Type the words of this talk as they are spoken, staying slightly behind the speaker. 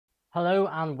Hello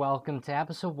and welcome to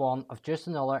episode 1 of just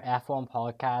another F1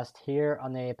 podcast here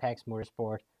on the Apex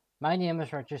Motorsport. My name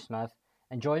is Richard Smith,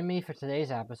 and joining me for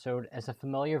today's episode is a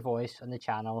familiar voice on the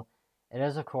channel. It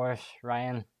is, of course,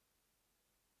 Ryan.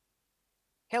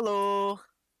 Hello.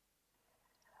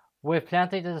 We have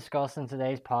plenty to discuss in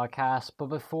today's podcast, but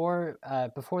before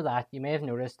that, you may have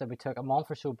noticed that we took a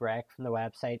month or so break from the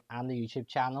website and the YouTube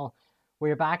channel.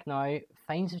 We're back now.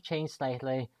 Things have changed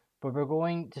slightly, but we're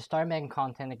going to start making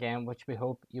content again, which we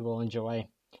hope you will enjoy.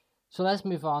 So let's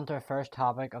move on to our first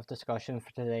topic of discussion for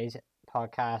today's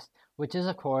podcast, which is,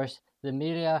 of course, the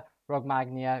Emilia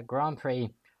Romagna Grand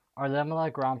Prix, or the Imola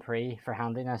Grand Prix for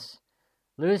handiness.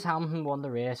 Lewis Hamilton won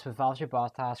the race with Valtteri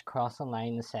Bottas crossing the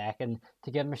line in second to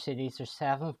give Mercedes their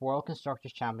 7th World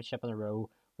Constructors' Championship in a row,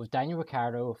 with Daniel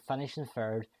Ricciardo finishing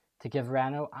third to give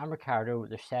Renault and Ricciardo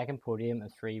their second podium in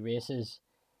 3 races.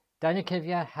 Daniel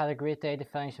Kvyat had a great day to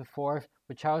finish in 4th,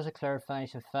 with Charles Leclerc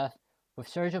finishing 5th, with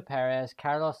Sergio Perez,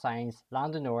 Carlos Sainz,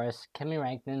 Lando Norris, Kimi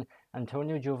Räikkönen and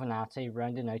Antonio Giovinazzi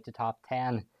rounding out the top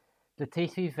 10.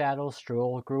 Latifi, Vettel,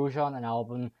 Stroll, Grosjean and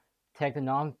Albon take the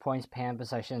non-points paying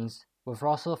positions, with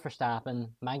Russell, Verstappen,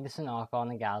 Magnussen, Ocon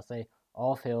and Gasly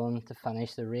all failing to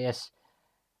finish the race.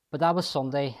 But that was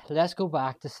Sunday. Let's go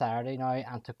back to Saturday now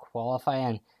and to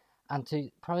qualifying, and to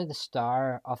probably the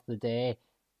star of the day.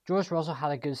 George Russell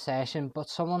had a good session, but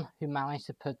someone who managed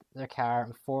to put their car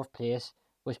in 4th place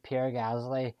was Pierre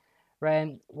Gasly.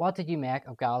 Ryan, what did you make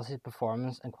of Gasly's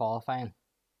performance in qualifying?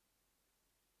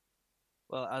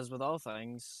 Well, as with all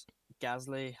things,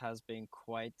 Gasly has been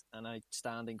quite an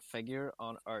outstanding figure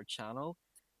on our channel.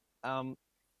 Um,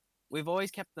 we've always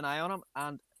kept an eye on him,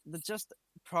 and the just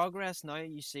progress now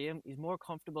you see him. He's more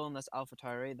comfortable in this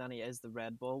AlphaTauri than he is the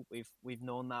Red Bull. We've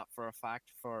known that for a fact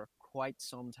for quite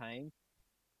some time,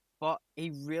 but he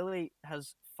really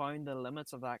has found the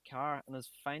limits of that car and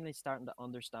is finally starting to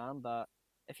understand that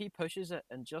if he pushes it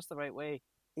in just the right way,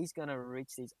 he's gonna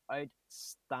reach these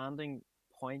outstanding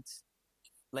points.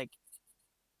 Like,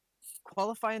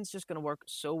 qualifying is just going to work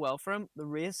so well for him. The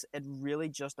race, it really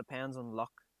just depends on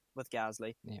luck with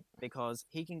Gasly, because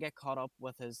he can get caught up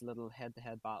with his little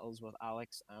head-to-head battles with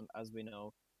Alex, and as we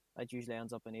know, that usually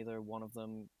ends up in either one of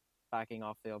them backing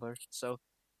off the other. So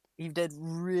he did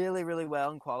really, really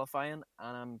well in qualifying,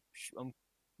 and I'm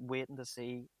waiting to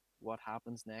see what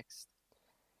happens next.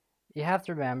 You have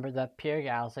to remember that Pierre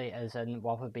Gasly is in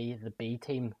what would be the B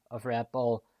team of Red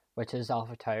Bull, which is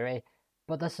AlphaTauri.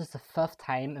 But this is the 5th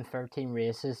time in 13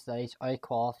 races that he's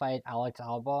out-qualified Alex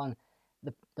Albon,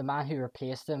 the man who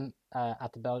replaced him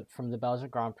from the Belgian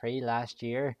Grand Prix last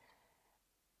year.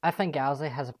 I think Gasly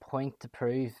has a point to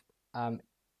prove.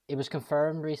 It was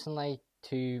confirmed recently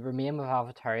to remain with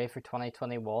AlphaTauri for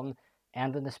 2021,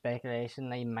 ending the speculation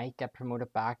that he might get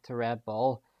promoted back to Red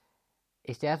Bull.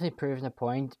 He's definitely proven a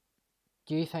point.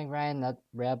 Do you think, Ryan, that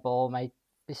Red Bull might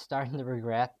be starting to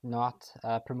regret not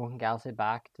promoting Gasly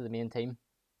back to the main team?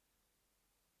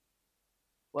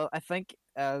 Well, I think,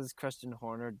 as Christian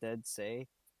Horner did say,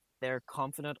 they're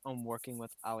confident on working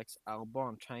with Alex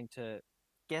Albon, trying to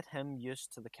get him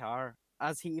used to the car.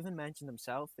 As he even mentioned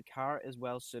himself, the car is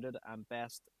well suited and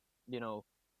best,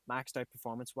 maxed out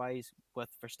performance wise with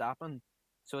Verstappen.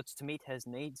 So it's to meet his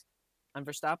needs. And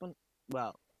Albon,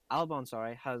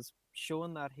 has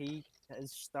shown that he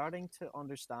is starting to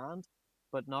understand,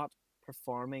 but not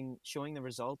performing, showing the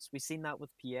results. We've seen that with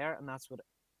Pierre, and that's what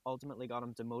ultimately got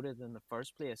him demoted in the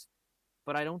first place.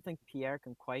 But I don't think Pierre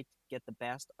can quite get the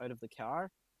best out of the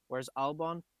car. Whereas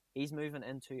Albon, he's moving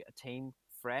into a team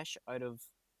fresh out of,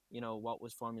 what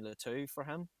was Formula 2 for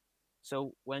him.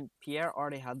 So when Pierre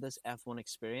already had this F1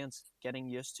 experience, getting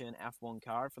used to an F1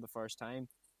 car for the first time,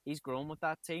 he's grown with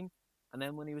that team. And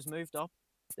then when he was moved up,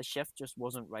 the shift just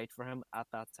wasn't right for him at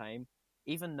that time.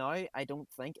 Even now, I don't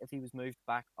think if he was moved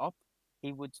back up,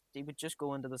 he would just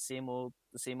go into the same old,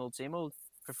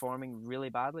 performing really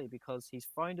badly, because he's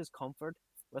found his comfort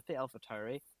with the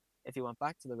AlphaTauri. If he went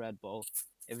back to the Red Bull,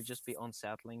 it would just be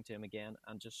unsettling to him again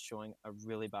and just showing a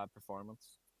really bad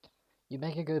performance. You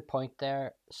make a good point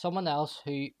there. Someone else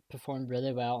who performed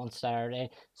really well on Saturday,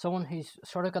 someone who's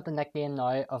sort of got the nickname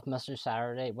now of Mr.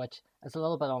 Saturday, which is a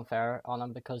little bit unfair on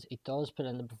him because he does put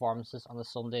in the performances on the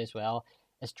Sunday as well,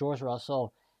 is George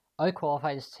Russell.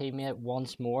 Out-qualified his teammate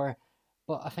once more,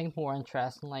 but I think more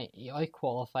interestingly, he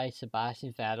out-qualified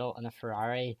Sebastian Vettel in a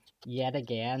Ferrari yet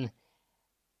again.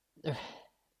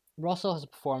 Russell has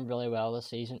performed really well this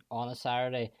season on a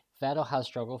Saturday. Vettel has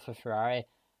struggled for Ferrari,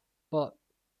 but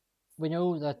we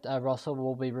know that Russell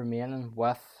will be remaining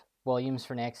with Williams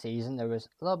for next season. There was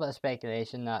a little bit of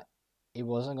speculation that he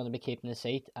wasn't going to be keeping the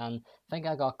seat, and I think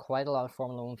I got quite a lot of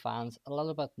Formula 1 fans a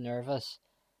little bit nervous.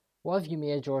 What have you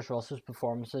made George Russell's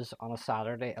performances on a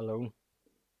Saturday alone?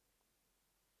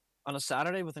 On a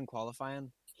Saturday within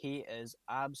qualifying, he is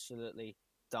absolutely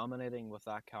dominating with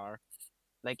that car.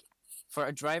 Like, for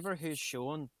a driver who's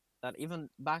shown that, even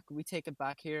back, we take it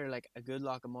back here like a good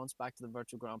lot of months back to the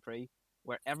virtual Grand Prix,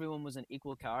 where everyone was in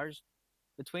equal cars.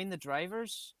 Between the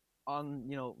drivers on,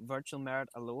 virtual merit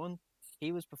alone,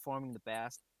 he was performing the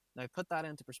best. Now put that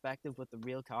into perspective with the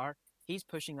real car. He's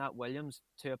pushing that Williams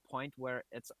to a point where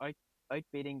it's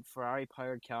outbeating Ferrari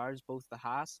powered cars, both the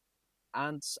Haas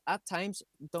and, at times,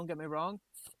 don't get me wrong,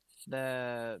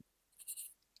 the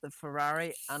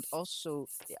Ferrari and also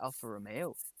the Alfa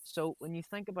Romeo. So when you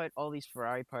think about all these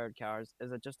Ferrari powered cars,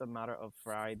 is it just a matter of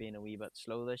Ferrari being a wee bit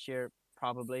slow this year?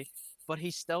 Probably. But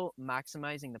he's still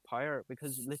maximizing the power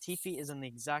because Latifi is in the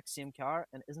exact same car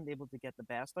and isn't able to get the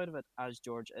best out of it as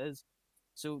George is.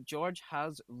 So George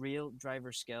has real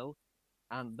driver skill,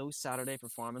 and those Saturday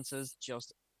performances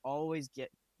just always get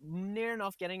near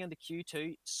enough getting into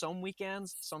Q2. Some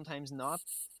weekends, sometimes not.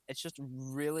 It's just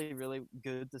really, really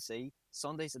good to see.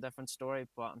 Sunday's a different story,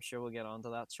 but I'm sure we'll get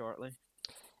onto that shortly.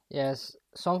 Yes,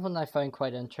 something I found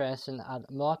quite interesting, and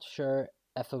I'm not sure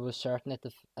if it was certain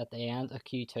at the end of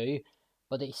Q2,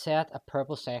 but they set a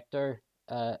purple sector,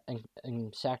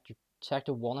 in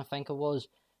sector one, I think it was,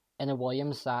 in a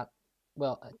Williams that,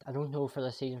 well, I don't know for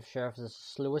the season for sure if it's the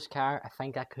slowest car. I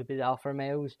think that could be the Alfa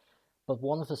Romeos, but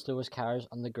one of the slowest cars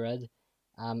on the grid.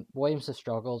 Williams has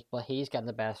struggled, but he's getting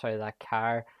the best out of that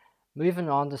car. Moving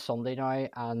on to Sunday now,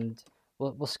 and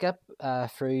we'll skip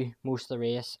through most of the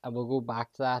race and we'll go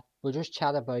back to that. We'll just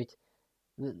chat about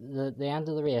the end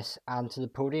of the race and to the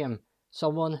podium.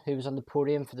 Someone who was on the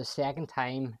podium for the second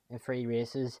time in 3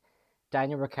 races,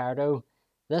 Daniel Ricciardo.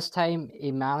 This time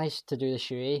he managed to do the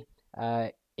shoey.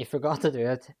 He forgot to do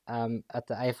it at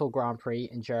the Eiffel Grand Prix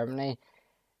in Germany.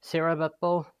 Sarah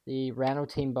Bitbull, the Renault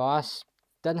team boss,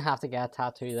 didn't have to get a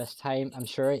tattoo this time. I'm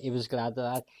sure he was glad of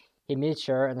that. He made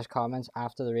sure in his comments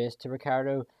after the race to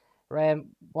Ricciardo. Ryan,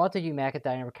 what did you make of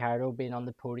Daniel Ricciardo being on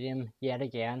the podium yet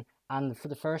again, and for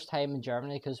the first time in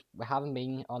Germany, because we haven't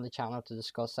been on the channel to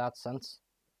discuss that since?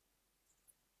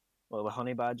 Well, the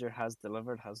Honey Badger has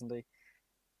delivered, hasn't he?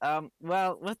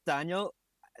 Well, with Daniel,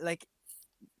 like,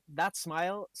 that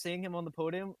smile, seeing him on the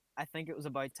podium, I think it was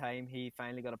about time he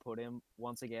finally got a podium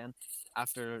once again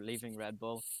after leaving Red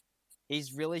Bull.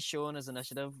 He's really shown his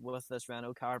initiative with this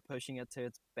Renault car, pushing it to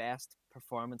its best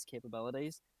performance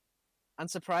capabilities.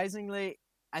 And surprisingly,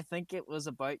 I think it was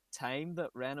about time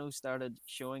that Renault started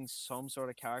showing some sort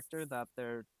of character, that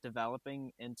they're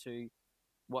developing into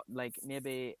what, like,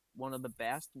 maybe one of the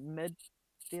best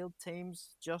midfield teams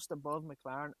just above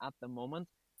McLaren at the moment.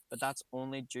 But that's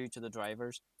only due to the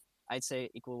drivers. I'd say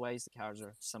equal wise the cars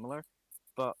are similar.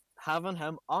 But having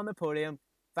him on the podium,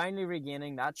 finally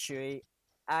regaining that shoey,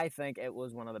 I think it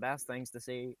was one of the best things to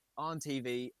see on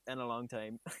TV in a long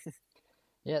time.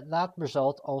 Yeah, that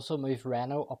result also moved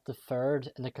Renault up to third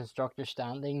in the constructor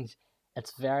standings.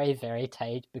 It's very, very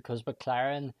tight because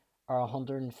McLaren are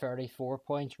 134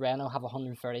 points, Renault have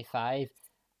 135,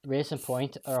 Racing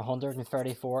Point are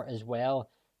 134 as well.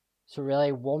 So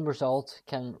really, one result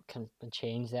can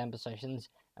change them positions,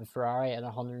 and Ferrari at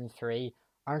 103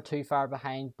 aren't too far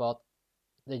behind, but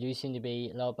they do seem to be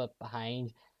a little bit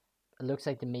behind. It looks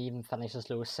like they may even finish as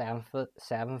low as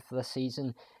seventh for the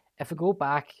season. If we go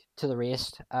back to the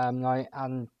race now,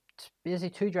 and basically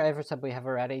two drivers that we have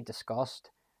already discussed,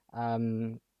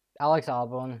 Alex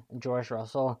Albon and George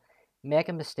Russell,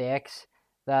 making mistakes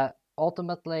that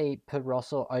ultimately put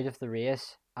Russell out of the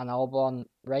race and Albon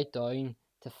right down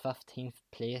to 15th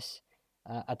place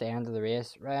at the end of the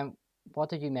race. Ryan, what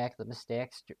did you make of the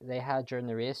mistakes they had during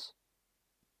the race?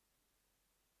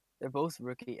 They're both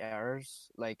rookie errors.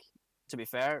 Like, to be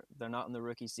fair, they're not in the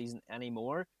rookie season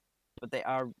anymore, but they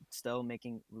are still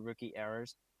making rookie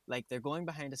errors. Like, they're going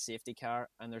behind a safety car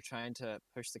and they're trying to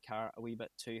push the car a wee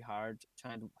bit too hard,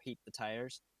 trying to heat the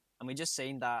tires. And we just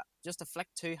seen that just to flick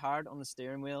too hard on the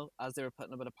steering wheel as they were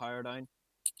putting a bit of power down,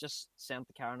 just sent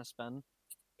the car in a spin.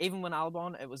 Even when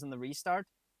Albon, it was in the restart,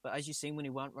 but as you seen when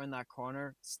he went round that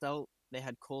corner, still they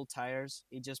had cold tires.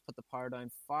 He just put the power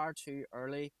down far too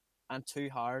early and too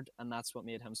hard, and that's what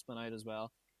made him spin out as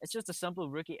well. It's just a simple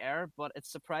rookie error, but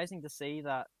it's surprising to see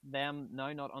that them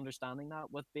now not understanding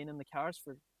that with being in the cars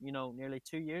for nearly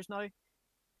 2 years now.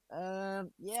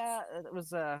 Yeah, it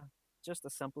was just a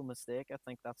simple mistake. I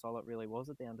think that's all it really was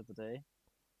at the end of the day.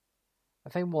 I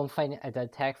think one thing I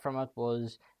did take from it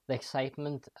was the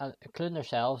excitement, including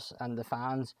ourselves and the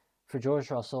fans, for George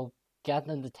Russell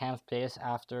getting into 10th place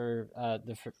after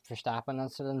the Verstappen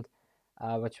incident,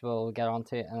 which we'll get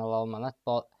onto in a little minute.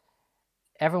 But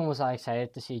everyone was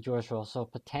excited to see George Russell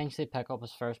potentially pick up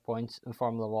his first points in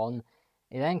Formula One.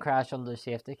 He then crashed under the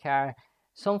safety car,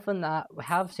 something that we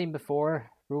have seen before.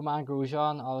 Romain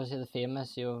Grosjean, obviously the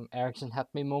famous, Ericsson hit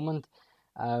me moment.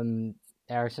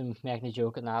 Ericsson making a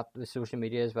joke on that with social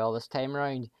media as well this time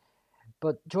around.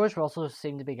 But George Russell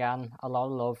seemed to be getting a lot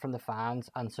of love from the fans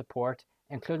and support,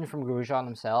 including from Grosjean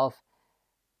himself.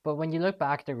 But when you look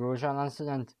back at the Grosjean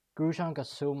incident, Grosjean got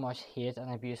so much hate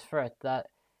and abuse for it that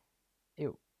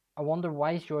I wonder,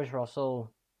 why is George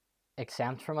Russell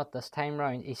exempt from it this time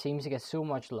round? He seems to get so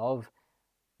much love.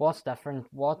 What's different?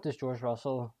 What does George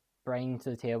Russell bring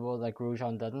to the table that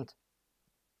Grosjean didn't?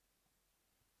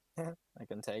 I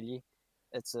can tell you.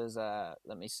 It's his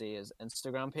let me see, his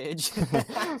Instagram page.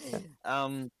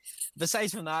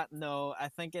 Besides from that, no, I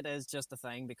think it is just a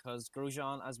thing because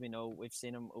Grosjean, as we know, we've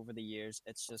seen him over the years,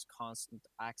 it's just constant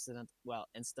incident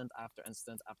after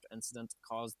incident after incident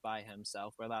caused by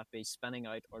himself, whether that be spinning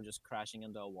out or just crashing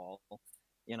into a wall.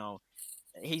 You know,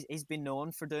 he's been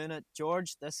known for doing it.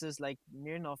 George, this is like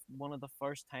near enough one of the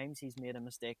first times he's made a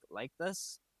mistake like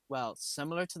this. Well,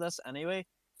 similar to this anyway.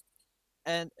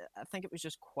 And I think it was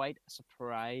just quite a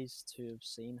surprise to have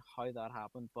seen how that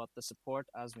happened. But the support,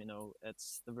 as we know,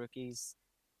 it's the rookies,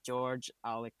 George,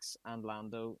 Alex, and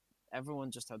Lando. Everyone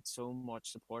just had so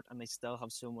much support, and they still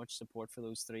have so much support for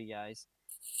those three guys.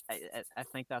 I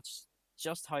think that's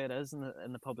just how it is in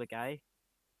the public eye.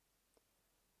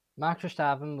 Max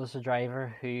Verstappen was the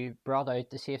driver who brought out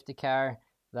the safety car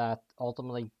that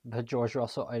ultimately put George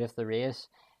Russell out of the race.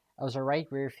 It was a right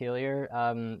rear failure.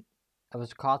 It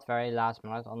was caught very last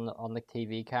minute on the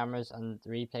TV cameras, and the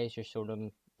replays just showed him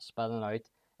spinning out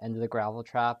into the gravel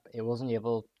trap. It wasn't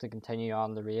able to continue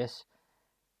on the race.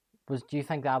 Do you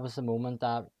think that was the moment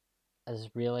that has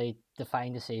really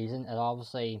defined the season? It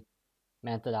obviously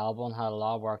meant that Albon had a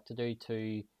lot of work to do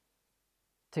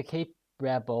to keep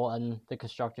Red Bull in the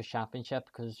Constructors' Championship,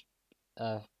 because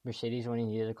Mercedes only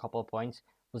needed a couple of points.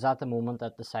 Was that the moment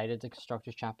that decided the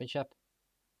Constructors' Championship?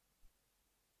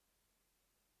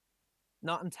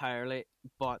 Not entirely,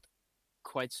 but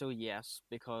quite so, yes,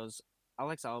 because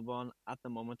Alex Albon, at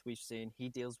the moment we've seen, he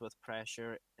deals with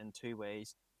pressure in two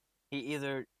ways. He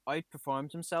either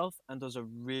outperforms himself and does a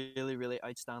really, really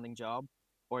outstanding job,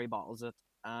 or he bottles it.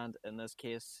 And in this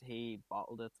case, he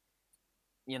bottled it.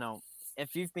 You know,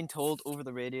 if you've been told over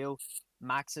the radio,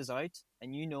 Max is out,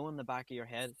 and you know in the back of your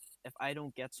head, if I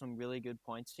don't get some really good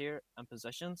points here and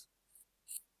positions,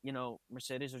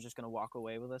 Mercedes are just going to walk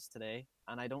away with this today.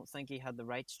 And I don't think he had the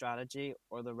right strategy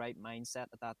or the right mindset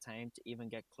at that time to even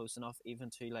get close enough, even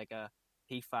to like a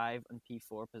P5 and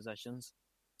P4 positions.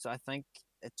 So I think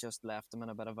it just left him in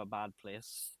a bit of a bad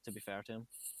place, to be fair to him.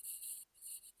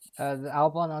 The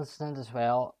Albon incident as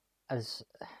well, as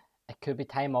it could be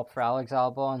time up for Alex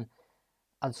Albon,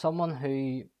 and someone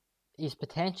who is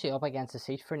potentially up against the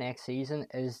seat for next season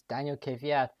is Daniel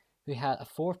Kvyat, who had a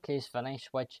fourth place finish,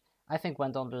 which I think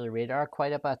went under the radar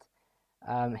quite a bit.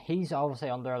 He's obviously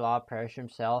under a lot of pressure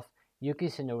himself. Yuki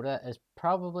Tsunoda is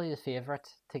probably the favourite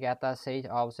to get that seat,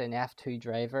 obviously an F2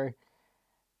 driver.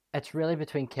 It's really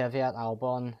between Kvyat,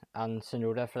 Albon and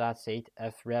Tsunoda for that seat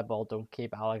if Red Bull don't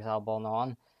keep Alex Albon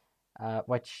on,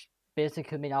 which basically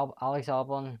could mean Alex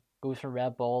Albon goes from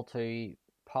Red Bull to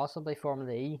possibly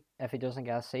Formula E if he doesn't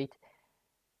get a seat.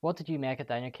 What did you make of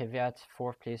Daniel Kvyat's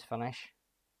fourth place finish?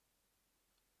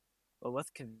 Well,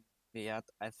 with Kvyat,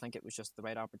 I think it was just the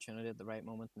right opportunity at the right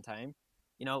moment in time.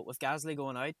 With Gasly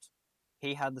going out,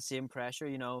 he had the same pressure.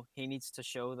 He needs to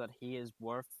show that he is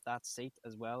worth that seat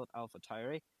as well at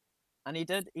AlphaTauri. And he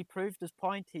did. He proved his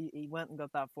point. He went and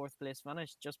got that fourth place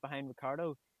finish just behind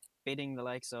Ricciardo, beating the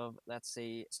likes of, let's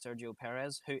say, Sergio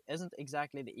Perez, who isn't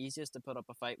exactly the easiest to put up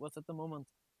a fight with at the moment,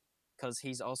 because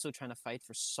he's also trying to fight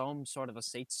for some sort of a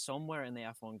seat somewhere in the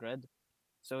F1 grid.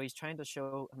 So he's trying to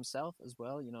show himself as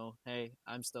well, hey,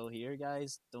 I'm still here,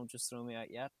 guys. Don't just throw me out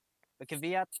yet. But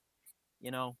Kvyat,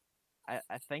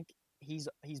 I think he's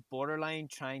borderline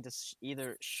trying to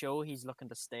either show he's looking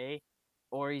to stay,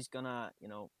 or he's gonna,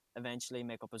 eventually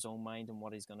make up his own mind on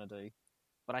what he's gonna do.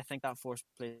 But I think that fourth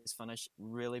place finish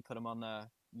really put him on the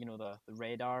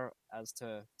radar as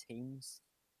to teams,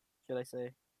 should I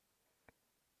say.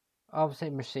 Obviously,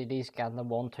 Mercedes getting the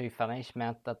 1-2 finish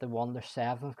meant that they won their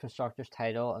 7th Constructors'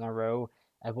 title in a row.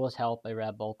 It was helped by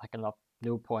Red Bull picking up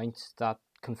no points that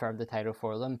confirmed the title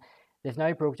for them. They've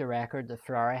now broke the record that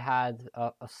Ferrari had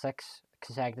of 6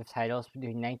 consecutive titles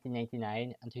between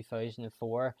 1999 and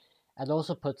 2004. It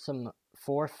also puts them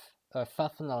fifth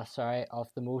of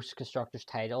the most Constructors'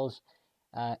 titles,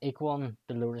 equaling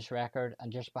the Lotus record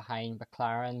and just behind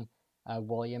McLaren,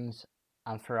 Williams,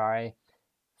 and Ferrari.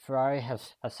 Ferrari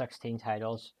has 16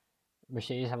 titles.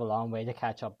 Mercedes have a long way to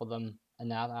catch up with them in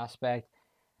that aspect.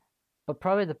 But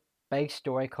probably the big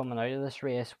story coming out of this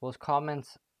race was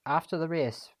comments after the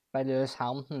race by Lewis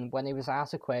Hamilton when he was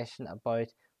asked a question about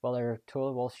whether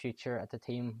Toto Wolff's future at the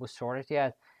team was sorted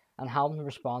yet. And Hamilton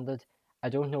responded, "I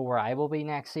don't know where I will be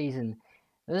next season."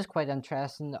 This is quite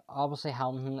interesting. Obviously,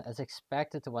 Hamilton is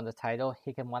expected to win the title.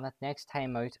 He can win it next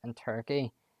time out in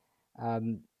Turkey.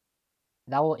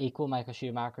 That will equal Michael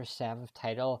Schumacher's 7th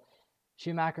title.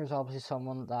 Schumacher is obviously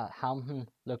someone that Hamilton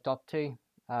looked up to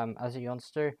as a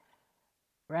youngster.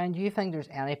 Ryan, do you think there's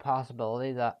any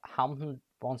possibility that Hamilton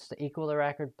wants to equal the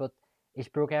record, but he's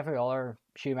broke every other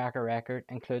Schumacher record,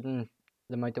 including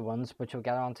the amount of wins, which we'll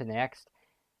get on to next?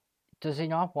 Does he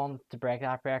not want to break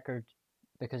that record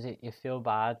because you feel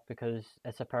bad because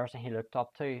it's a person he looked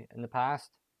up to in the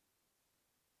past?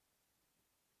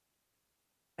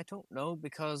 I don't know,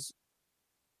 because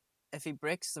if he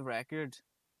breaks the record,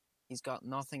 he's got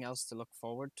nothing else to look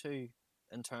forward to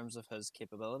in terms of his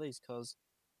capabilities, because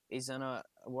he's in a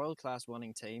world class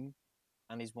winning team,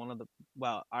 and he's one of the,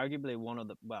 well, arguably one of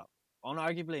the, well,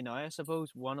 unarguably now, I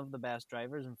suppose, one of the best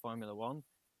drivers in Formula One.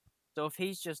 So if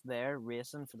he's just there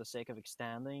racing for the sake of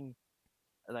extending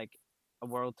like a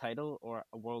world title or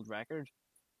a world record,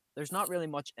 there's not really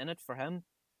much in it for him.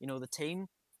 You know, the team,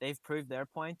 they've proved their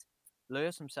point.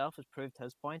 Lewis himself has proved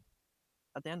his point.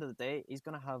 At the end of the day, he's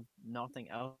going to have nothing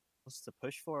else to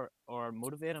push for or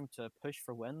motivate him to push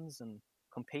for wins and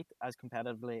compete as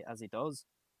competitively as he does.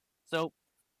 So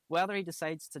whether he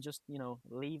decides to just,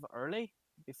 leave early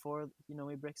before,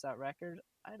 he breaks that record,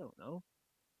 I don't know.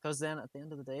 Because then at the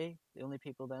end of the day, the only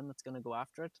people then that's going to go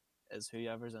after it is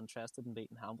whoever's interested in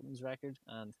beating Hamilton's record.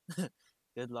 And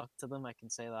good luck to them, I can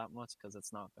say that much, because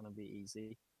it's not going to be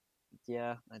easy.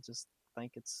 Yeah, I just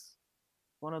think it's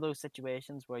one of those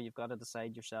situations where you've got to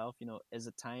decide yourself, is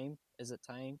it time? Is it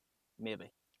time?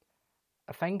 Maybe.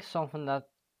 I think something that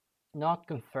not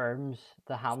confirms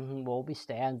that Hamilton will be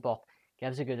staying, but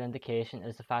gives a good indication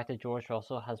is the fact that George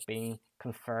Russell has been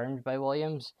confirmed by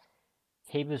Williams.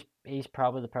 He's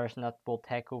probably the person that will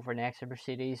take over next at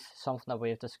Mercedes, something that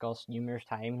we've discussed numerous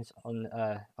times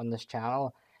on this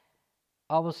channel.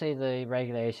 Obviously, the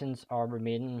regulations are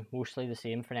remaining mostly the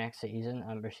same for next season,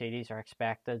 and Mercedes are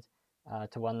expected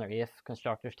to win their 8th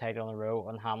constructors title in a row,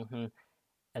 and Hamilton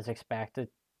is expected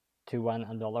to win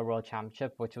another world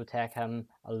championship, which will take him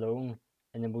alone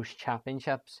in the most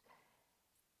championships.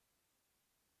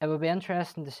 It would be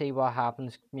interesting to see what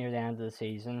happens near the end of the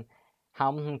season.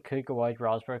 Hamilton could go out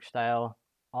Rosberg style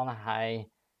on a high,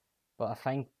 but I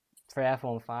think for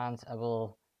F1 fans,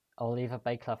 it'll leave a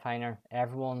big cliffhanger.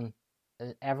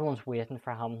 Everyone's waiting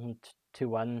for Hamilton to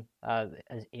win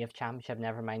his 8th championship,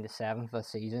 never mind the 7th this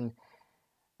season.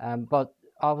 But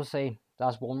obviously,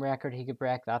 that's one record he could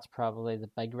break. That's probably the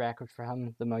big record for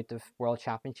him, the amount of world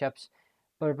championships.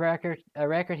 But a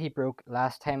record he broke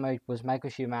last time out was Michael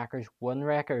Schumacher's win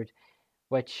record,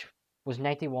 which was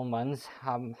 91 wins.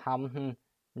 Hamilton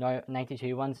now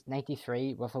 92 wins,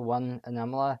 93 with a win in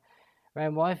Imola.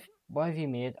 Ryan, what have you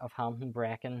made of Hamilton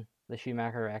breaking the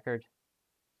Schumacher record?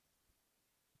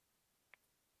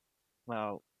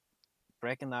 Well,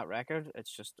 breaking that record,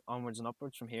 it's just onwards and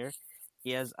upwards from here.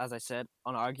 He is, as I said,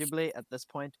 unarguably at this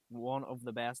point one of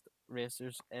the best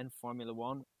racers in Formula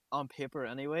One, on paper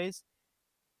anyways.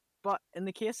 But in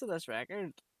the case of this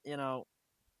record,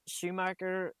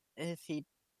 Schumacher, if he,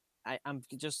 I'm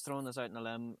just throwing this out in a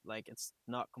limb, like it's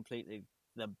not completely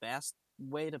the best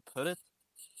way to put it,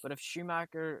 but if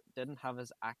Schumacher didn't have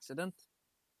his accident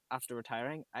after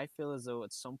retiring, I feel as though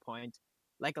at some point,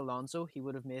 like Alonso, he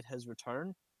would have made his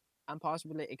return and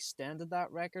possibly extended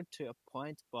that record to a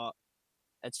point, but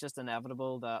it's just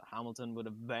inevitable that Hamilton would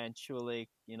eventually,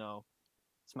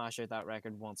 smash out that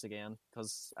record once again,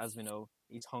 because as we know,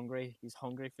 he's hungry. He's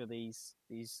hungry for these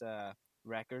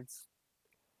records.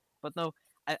 But no,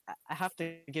 I have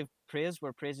to give praise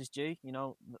where praise is due.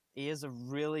 He is a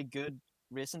really good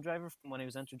racing driver from when he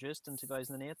was introduced in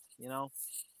 2008.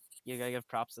 You gotta give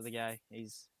props to the guy.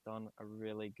 He's done a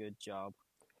really good job.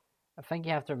 I think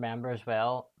you have to remember as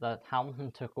well that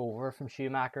Hamilton took over from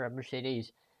Schumacher at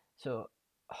Mercedes. So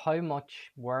how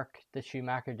much work did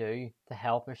Schumacher do to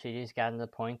help Mercedes get to the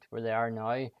point where they are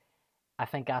now? I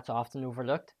think that's often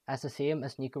overlooked. As the same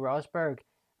as Nico Rosberg,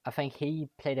 I think he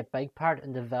played a big part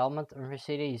in the development of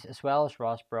Mercedes as well as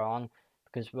Ross Brawn,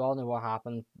 because we all know what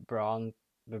happened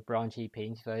with Brawn GP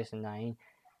in 2009.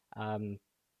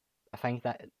 I think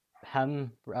that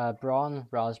him, Braun,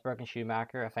 Rosberg, and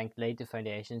Schumacher, I think laid the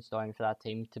foundations down for that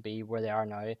team to be where they are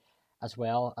now, as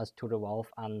well as Toto Wolff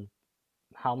and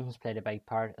Hamilton's played a big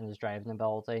part in his driving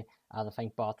ability, and I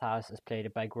think Bottas has played a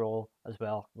big role as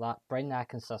well. Bring that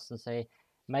consistency.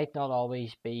 Might not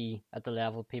always be at the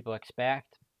level people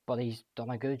expect, but he's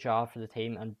done a good job for the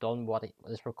team and done what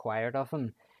is required of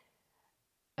him.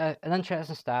 An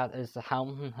interesting stat is that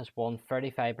Hamilton has won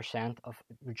 35% of,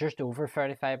 just over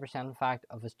 35% in fact,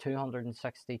 of his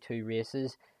 262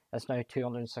 races. That's now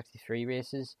 263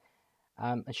 races.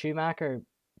 And Schumacher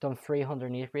done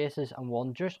 308 races and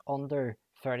won just under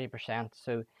 30%.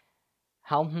 So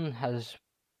Hamilton has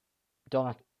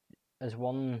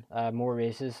won more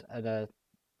races at a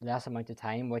less amount of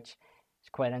time, which is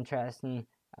quite interesting.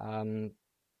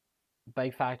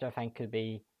 Big factor I think could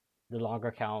be the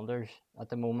longer calendars at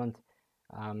the moment,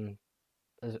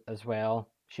 as well.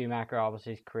 Schumacher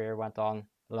obviously his career went on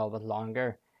a little bit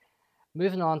longer.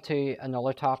 Moving on to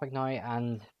another topic now,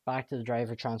 and back to the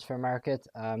driver transfer market.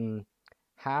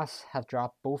 Haas have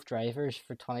dropped both drivers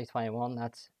for 2021.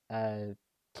 That's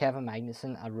Kevin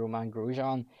Magnussen and Romain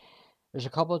Grosjean. There's a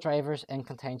couple of drivers in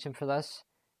contention for this.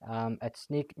 It's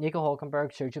Nico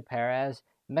Hulkenberg, Sergio Perez,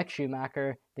 Mick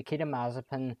Schumacher, Nikita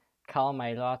Mazepin, Callum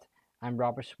Ilott, and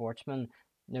Robert Schwartzman.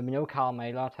 Now, we know Callum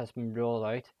Ilott has been ruled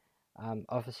out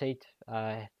of the seat.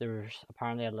 There's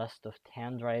apparently a list of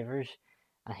 10 drivers,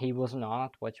 and he wasn't on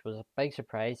it, which was a big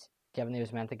surprise, given he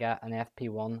was meant to get an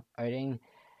FP1 outing.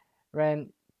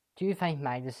 Ryan, do you think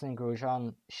Magnussen and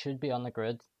Grosjean should be on the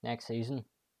grid next season?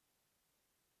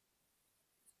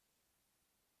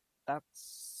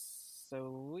 That's a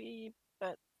wee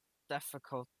bit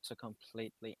difficult to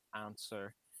completely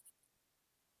answer.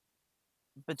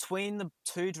 Between the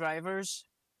two drivers,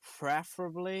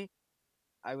 preferably,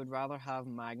 I would rather have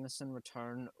Magnussen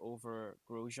return over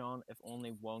Grosjean if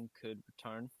only one could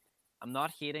return. I'm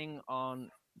not hating on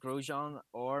Grosjean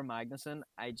or Magnussen.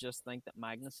 I just think that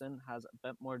Magnussen has a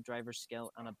bit more driver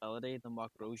skill and ability than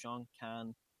what Grosjean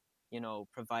can,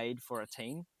 provide for a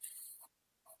team.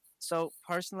 So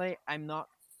personally, I'm not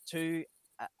too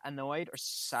annoyed or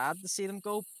sad to see them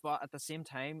go, but at the same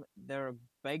time, they're a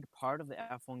big part of the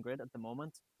F1 grid at the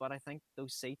moment. But I think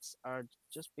those seats are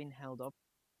just being held up,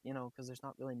 because there's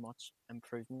not really much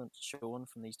improvement shown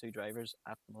from these two drivers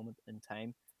at the moment in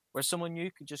time. Where someone new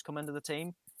could just come into the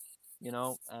team,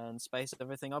 and spice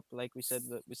everything up, like we said,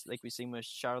 like we seen with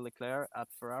Charles Leclerc at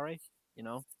Ferrari.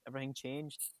 Everything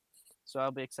changed. So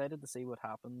I'll be excited to see what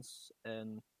happens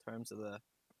in terms of the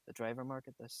driver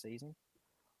market this season.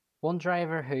 One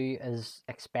driver who is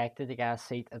expected to get a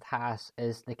seat at Haas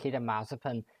is Nikita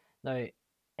Mazepin. Now,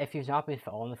 if you've not been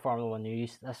following the Formula 1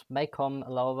 news, this might come a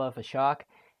little bit of a shock.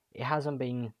 He hasn't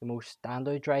been the most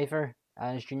standout driver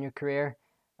in his junior career.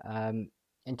 In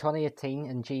 2018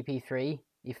 in GP3,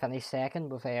 he finished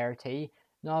second with ART.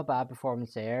 Not a bad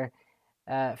performance there.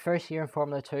 First year in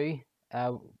Formula 2,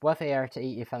 with ART,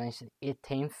 he finished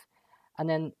 18th. And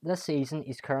then this season,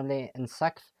 he's currently in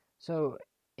 6th. So,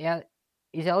 yeah,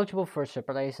 he's eligible for a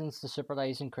super license. The super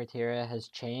license criteria has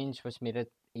changed, which made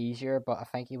it easier, but I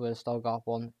think he would have still got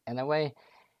one anyway.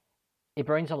 He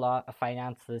brings a lot of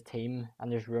finance to the team,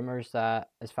 and there's rumours that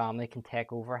his family can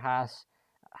take over Haas.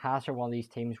 Haas are one of these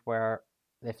teams where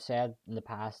they've said in the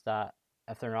past that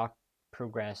if they're not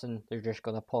progressing, they're just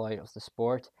going to pull out of the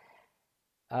sport.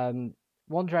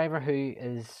 One driver who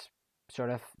is sort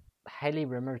of highly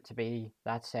rumoured to be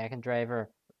that second driver,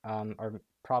 or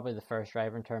probably the first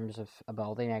driver in terms of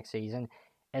ability next season,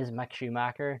 is Mick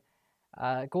Schumacher.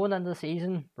 Going into the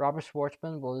season, Robert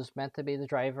Schwartzman was meant to be the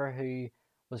driver who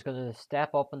was going to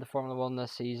step up into Formula 1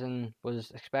 this season,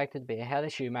 was expected to be ahead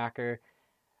of Schumacher.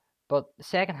 But the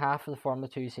second half of the Formula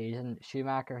 2 season,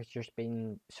 Schumacher has just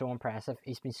been so impressive.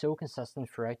 He's been so consistent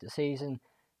throughout the season,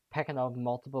 picking up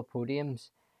multiple podiums.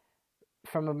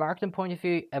 From a marketing point of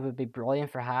view, it would be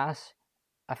brilliant for Haas.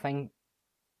 I think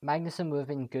Magnussen would have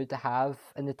been good to have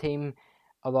in the team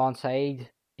alongside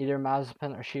either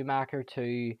Mazepin or Schumacher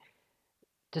to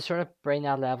sort of bring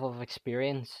that level of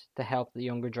experience to help the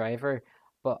younger driver.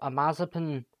 But a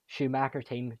Mazepin Schumacher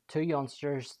team, two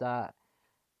youngsters that,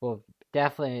 well,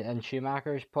 definitely in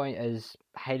Schumacher's point, is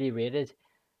highly rated.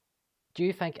 Do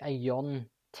you think a young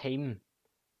team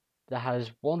that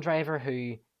has one driver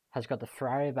who has got the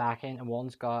Ferrari backing and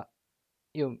one's got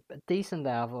a decent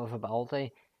level of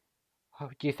ability,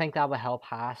 do you think that will help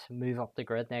Haas move up the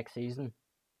grid next season?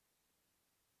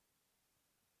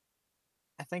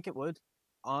 I think it would.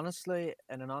 Honestly,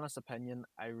 in an honest opinion,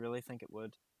 I really think it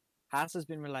would. Haas has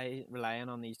been relying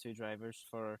on these two drivers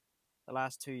for the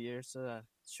last 2 years to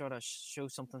sort of show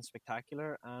something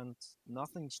spectacular, and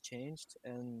nothing's changed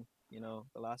in the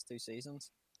last 2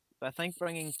 seasons. But I think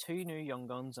bringing two new young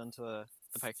guns into the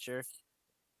picture,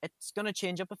 it's going to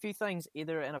change up a few things,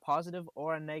 either in a positive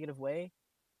or a negative way.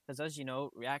 Because as you know,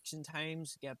 reaction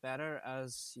times get better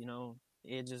as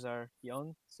ages are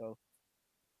young. So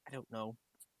I don't know.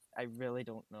 I really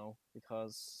don't know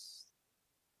because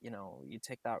you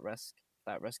take that risk.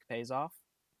 That risk pays off.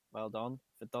 Well done.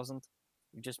 If it doesn't,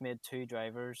 you've just made two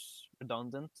drivers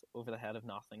redundant over the head of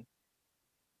nothing.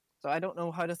 So I don't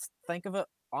know how to think of it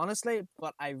honestly,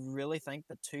 but I really think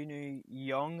that two new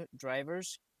young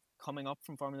drivers coming up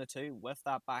from Formula 2 with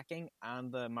that backing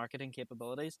and the marketing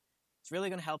capabilities, it's really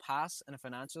going to help Haas in a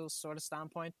financial sort of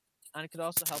standpoint, and it could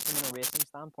also help them in a racing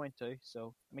standpoint too.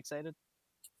 So I'm excited.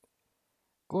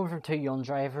 Going from two young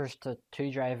drivers to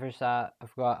two drivers that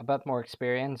have got a bit more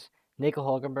experience, Nico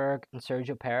Hulkenberg and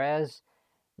Sergio Perez,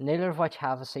 neither of which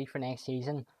have a seat for next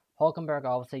season. Hulkenberg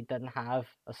obviously didn't have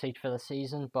a seat for the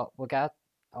season, but we'll get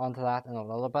onto that in a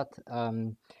little bit.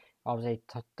 Obviously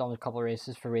done a couple of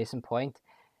races for Racing Point.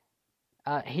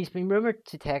 He's been rumoured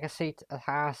to take a seat at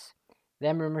Haas.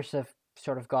 Them rumours have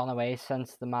sort of gone away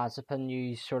since the Mazepin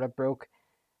news sort of broke.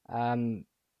 Um,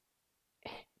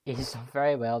 he's done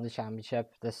very well in the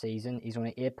championship this season. He's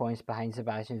only 8 points behind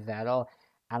Sebastian Vettel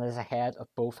and is ahead of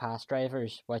both Haas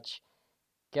drivers, which,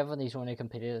 given he's only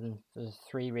competed in the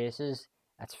 3 races,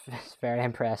 it's very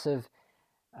impressive.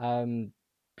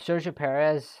 Sergio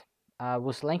Perez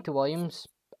was linked to Williams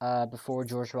before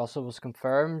George Russell was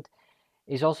confirmed.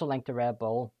 He's also linked to Red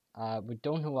Bull. We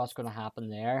don't know what's going to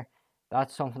happen there.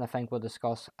 That's something I think we'll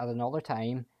discuss at another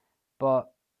time.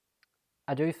 But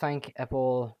I do think it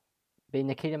will be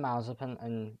Nikita Mazepin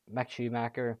and Mick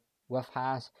Schumacher with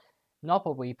Haas. Not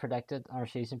what we predicted in our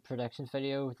season predictions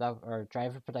video, that or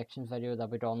driver predictions video that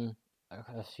we done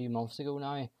a few months ago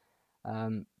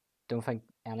now. Don't think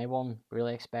anyone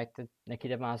really expected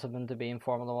Nikita Mazepin to be in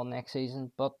Formula 1 next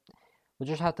season, but we'll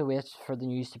just have to wait for the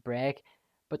news to break.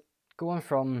 But going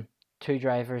from two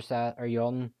drivers that are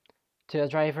young to a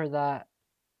driver that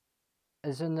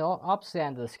is in the opposite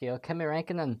end of the scale, Kimi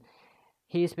Räikkönen,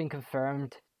 he's been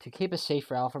confirmed to keep a seat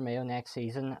for Alfa Romeo next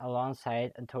season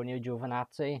alongside Antonio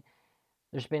Giovinazzi.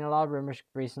 There's been a lot of rumours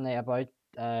recently about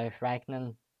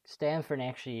Räikkönen staying for an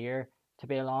extra year to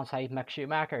be alongside Mick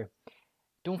Schumacher.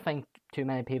 Don't think too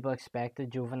many people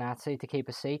expected Giovinazzi to keep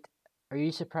a seat. Are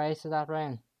you surprised at that,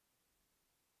 Ryan?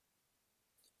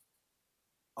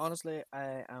 Honestly,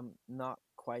 I am not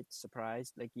quite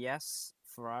surprised. Like, yes,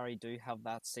 Ferrari do have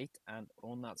that seat and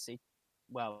own that seat.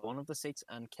 Well, one of the seats,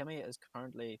 and Kimi is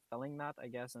currently filling that, I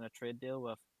guess, in a trade deal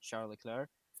with Charles Leclerc.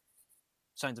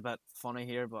 Sounds a bit funny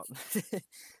here, but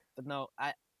but no,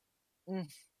 mm,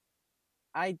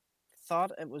 I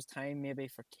thought it was time maybe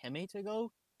for Kimi to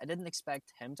go. I didn't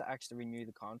expect him to actually renew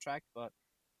the contract, but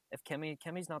if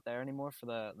Kimi's not there anymore for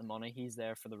the money, he's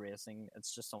there for the racing.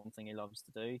 It's just something he loves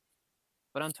to do.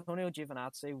 But Antonio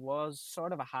Giovinazzi was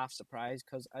sort of a half surprise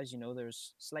because, as you know,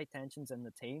 there's slight tensions in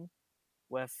the team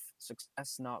with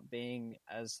success not being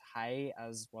as high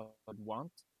as what would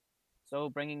want. So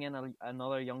bringing in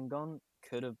another young gun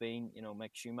could have been, Mick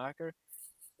Schumacher.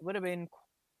 It would have been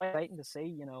quite exciting to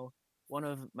see, one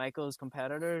of Michael's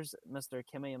competitors, Mr.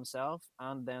 Kimi himself,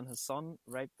 and then his son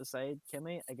right beside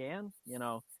Kimi again.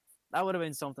 That would have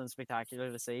been something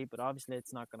spectacular to see, but obviously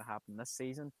it's not going to happen this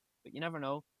season. But you never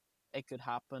know. It could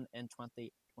happen in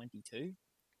 2022.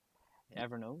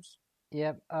 Never knows.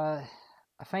 Yeah, I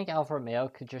think Alfa Romeo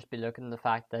could just be looking at the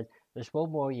fact that there's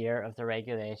one more year of the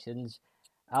regulations.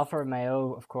 Alfa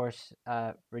Romeo, of course,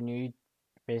 renewed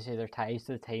basically their ties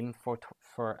to the team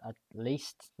for at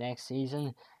least next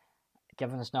season.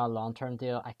 Given it's not a long-term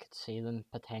deal, I could see them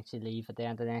potentially leave at the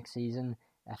end of next season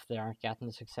if they aren't getting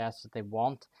the success that they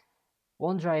want.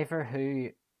 One driver who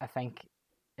I think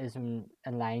is in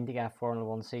line to get a Formula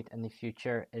 1 seat in the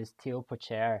future is Theo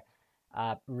Pourchaire.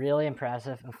 Really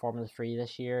impressive in Formula 3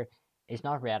 this year. He's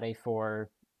not ready for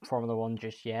Formula 1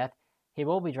 just yet. He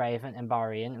will be driving in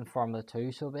Bahrain in Formula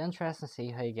 2, so it'll be interesting to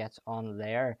see how he gets on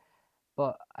there.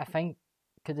 But I think,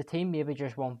 could the team maybe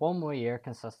just want one more year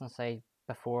consistency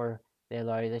before they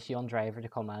allow this young driver to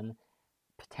come in,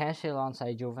 potentially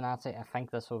alongside Giovinazzi? I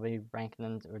think this will be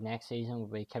Räikkönen's, or next season will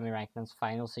be Kimi Räikkönen's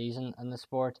final season in the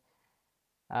sport.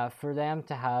 For them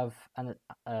to have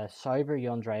a sober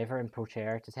young driver in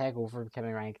Pourchaire to take over Kimi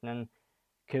Räikkönen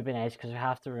could be nice, because we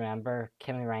have to remember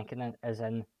Kimi Räikkönen is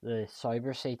in the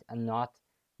Sauber seat and not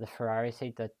the Ferrari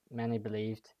seat that many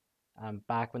believed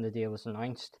back when the deal was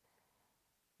announced.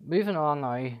 Moving on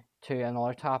now to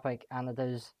another topic, and it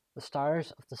is the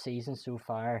stars of the season so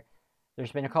far.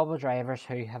 There's been a couple of drivers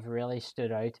who have really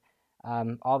stood out.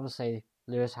 Obviously,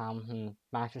 Lewis Hamilton,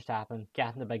 Max Verstappen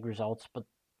getting the big results, but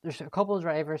there's a couple of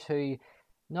drivers who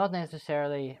not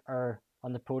necessarily are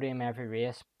on the podium every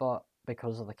race, but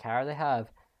because of the car they have.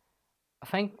 I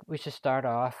think we should start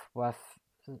off with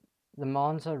the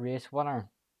Monza race winner,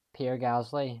 Pierre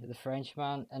Gasly, the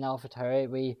Frenchman in AlphaTauri.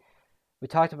 We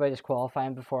talked about his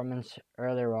qualifying performance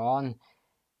earlier on.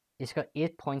 He's got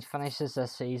 8 points finishes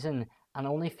this season and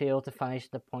only failed to finish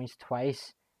the points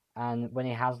twice, and when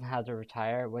he hasn't had to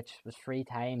retire, which was 3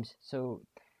 times. So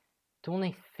to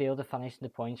only fail to finish the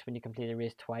points when you complete a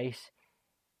race twice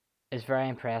is very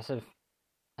impressive,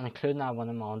 and including that one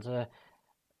in Monza.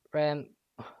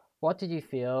 What did you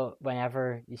feel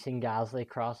whenever you seen Gasly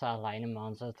cross that line in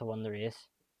Monza to win the race?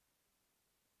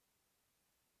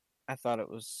 I thought it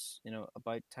was,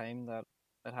 about time that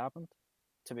it happened.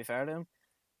 To be fair to him,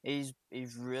 he's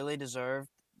really deserved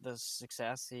the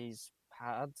success he's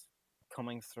had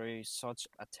coming through such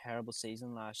a terrible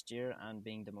season last year and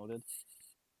being demoted.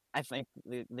 I think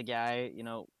the guy,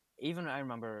 even I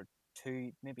remember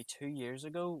maybe 2 years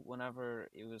ago, whenever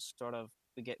he was sort of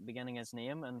beginning his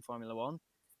name in Formula One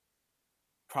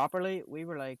properly, we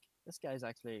were like, this guy's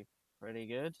actually pretty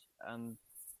good. And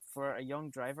for a young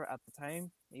driver at the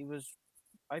time, he was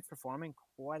outperforming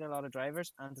quite a lot of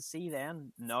drivers. And to see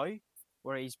then now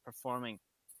where he's performing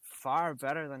far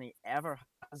better than he ever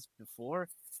has before,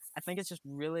 I think it's just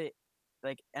really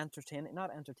like entertaining,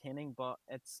 not entertaining, but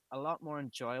it's a lot more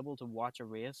enjoyable to watch a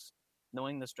race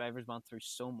knowing this driver's went through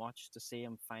so much to see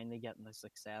him finally getting the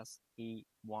success he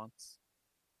wants.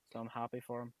 So I'm happy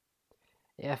for him.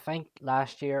 Yeah, I think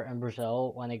last year in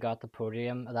Brazil when he got the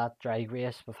podium at that drag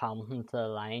race with Hamilton to the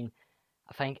line,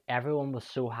 I think everyone was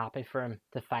so happy for him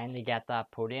to finally get that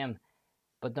podium.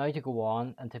 But now to go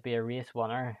on and to be a race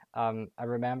winner, I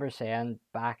remember saying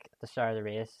back at the start of the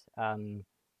race,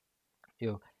 you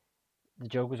know, the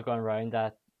joke was going around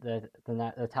that the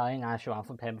Italian national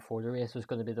anthem playing before the race was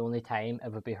going to be the only time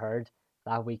it would be heard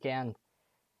that weekend.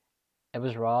 It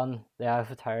was wrong. The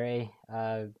AlphaTauri,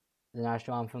 the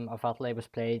national anthem of Italy was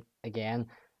played again.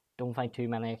 Don't think too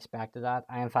many expected that.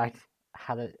 I in fact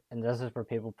had it, and this is where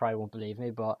people probably won't believe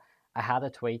me, but I had a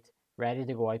tweet ready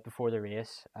to go out before the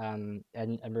race, in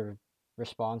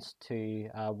response to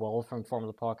Will from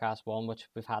Formula Podcast One, which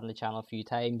we've had on the channel a few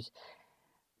times.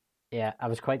 Yeah, I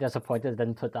was quite disappointed I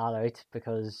didn't put that out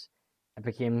because it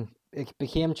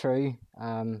became true.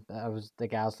 I was the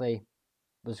Gasly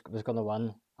was going to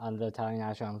win, and the Italian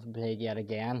national anthem played yet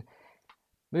again.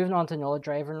 Moving on to another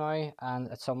driver now, and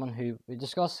it's someone who we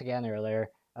discussed again earlier,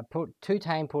 a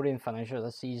two-time podium finisher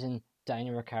this season,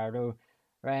 Daniel Ricciardo.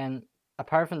 Ryan,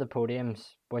 apart from the podiums,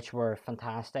 which were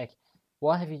fantastic,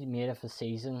 what have you made of the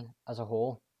season as a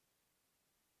whole?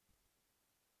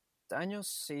 Daniel's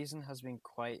season has been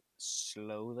quite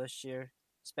slow this year,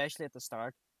 especially at the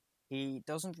start. He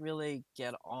doesn't really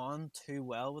get on too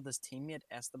well with his teammate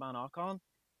Esteban Ocon.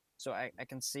 So I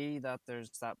can see that there's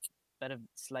that bit of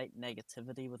slight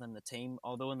negativity within the team.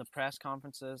 Although in the press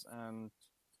conferences and,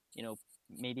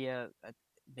 media,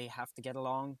 they have to get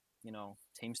along,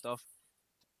 team stuff.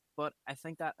 But I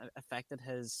think that affected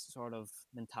his sort of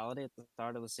mentality at the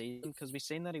start of the season because we've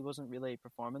seen that he wasn't really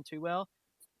performing too well.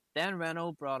 Then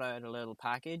Renault brought out a little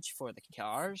package for the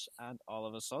cars, and all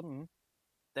of a sudden,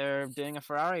 they're doing a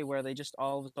Ferrari where they just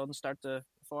all of a sudden start to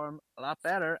perform a lot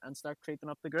better and start creeping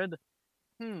up the grid.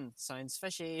 Sounds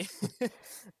fishy.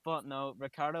 But no,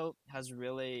 Ricardo has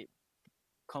really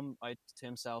come out to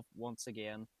himself once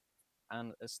again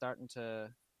and is starting to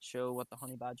show what the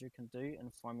Honey Badger can do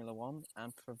in Formula One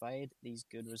and provide these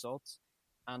good results.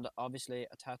 And obviously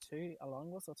a tattoo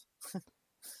along with it.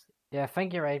 Yeah, I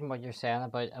think you're right in what you're saying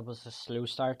about it was a slow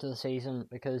start to the season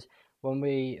because when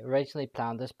we originally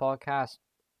planned this podcast,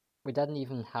 we didn't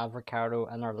even have Ricardo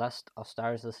in our list of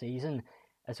stars of the season.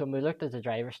 And so when we looked at the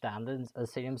driver standings and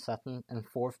see him sitting in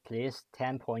fourth place,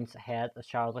 10 points ahead of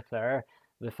Charles Leclerc,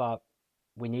 we thought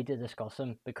we need to discuss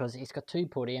him because he's got two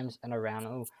podiums in a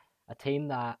Renault, a team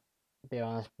that, to be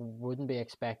honest, wouldn't be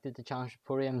expected to challenge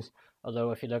for podiums.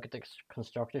 Although if you look at the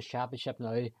Constructors' Championship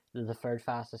now, they're the third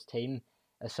fastest team.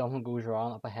 If something goes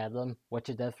wrong up ahead of them, which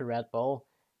it did for Red Bull,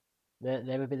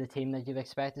 they would be the team that you'd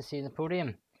expect to see in the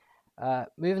podium.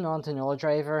 Moving on to another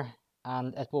driver,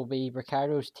 and it will be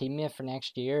Ricciardo's teammate for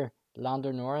next year,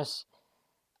 Lando Norris.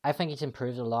 I think he's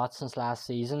improved a lot since last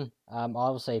season.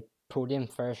 Obviously, podium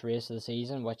first race of the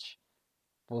season, which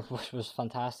was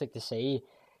fantastic to see.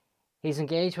 He's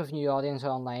engaged with new audience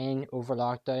online over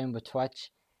lockdown with Twitch.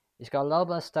 He's got a little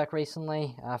bit of stick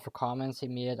recently for comments he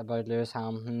made about Lewis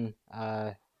Hamilton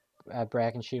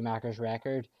breaking Schumacher's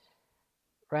record.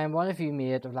 Ryan, what have you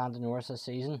made of Lando Norris this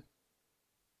season?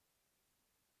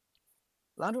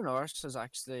 Lando Norris is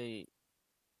actually,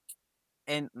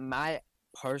 in my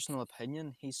personal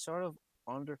opinion, he's sort of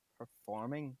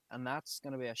underperforming, and that's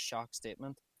going to be a shock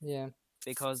statement. Yeah.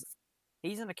 Because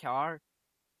he's in a car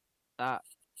that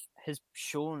has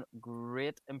shown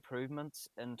great improvements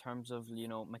in terms of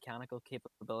mechanical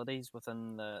capabilities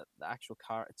within the actual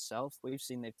car itself. We've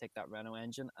seen they've taken that Renault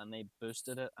engine and they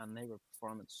boosted it, and they were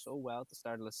performing so well at the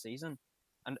start of the season.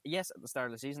 And yes, at the start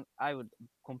of the season, I would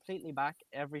completely back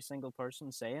every single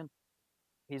person saying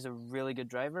he's a really good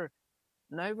driver.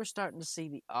 Now we're starting to see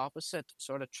the opposite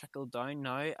sort of trickle down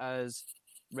now, as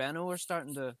Renault are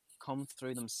starting to come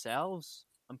through themselves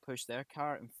and push their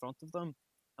car in front of them.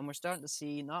 And we're starting to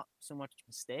see not so much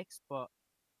mistakes, but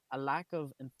a lack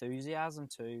of enthusiasm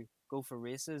to go for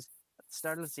races. At the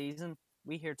start of the season,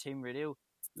 we hear team radio,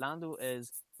 Lando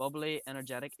is bubbly,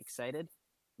 energetic, excited.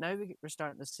 Now we're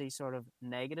starting to see sort of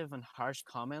negative and harsh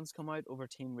comments come out over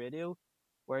team radio,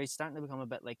 where he's starting to become a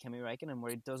bit like Kimi Räikkönen,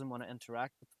 where he doesn't want to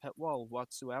interact with the pit wall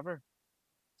whatsoever.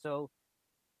 So,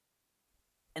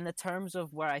 in the terms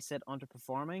of where I said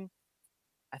underperforming,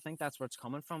 I think that's where it's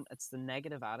coming from. It's the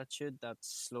negative attitude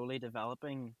that's slowly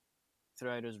developing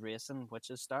throughout his racing, which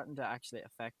is starting to actually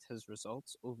affect his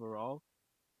results overall.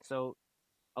 So,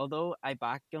 although I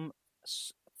back him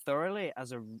thoroughly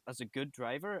as a good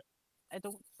driver, I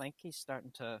don't think he's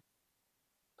starting to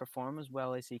perform as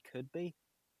well as he could be.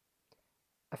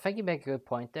 I think you make a good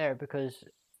point there, because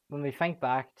when we think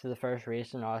back to the first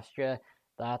race in Austria,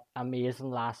 that amazing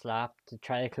last lap to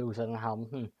try to close in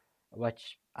Hamilton,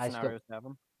 which Scenario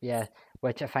 7. yeah,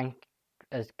 which I think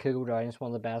is cool down as one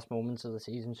of the best moments of the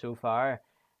season so far.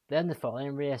 Then the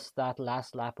following race, that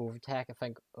last lap overtake, I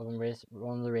think one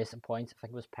of the racing points, I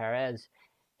think it was Perez.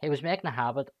 He was making a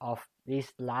habit of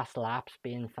these last laps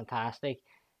being fantastic.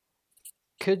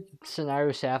 Could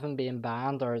scenario 7 being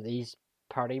banned, or these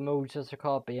party modes as they're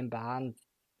called being banned,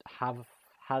 have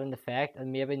had an effect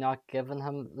and maybe not given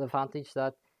him the advantage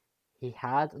that he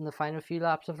had in the final few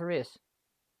laps of a race?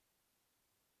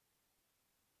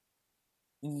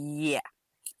 Yeah,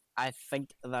 I think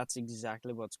that's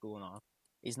exactly what's going on.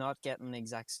 He's not getting the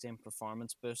exact same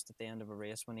performance boost at the end of a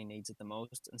race when he needs it the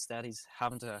most. Instead, he's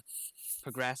having to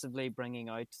progressively bringing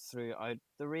out throughout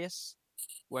the race,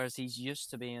 whereas he's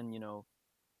used to being,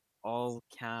 all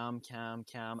calm,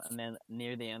 and then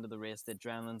near the end of the race, the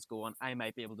adrenaline's going. I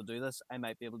might be able to do this. I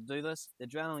might be able to do this. The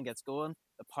adrenaline gets going.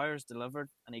 The power's delivered,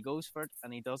 and he goes for it,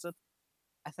 and he does it.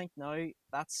 I think now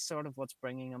that's sort of what's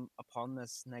bringing him upon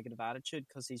this negative attitude,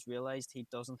 because he's realized he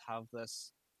doesn't have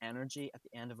this energy at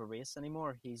the end of a race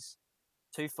anymore. He's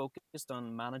too focused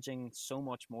on managing so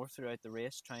much more throughout the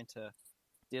race, trying to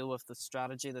deal with the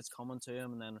strategy that's coming to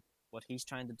him, and then what he's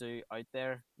trying to do out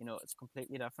there. It's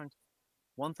completely different.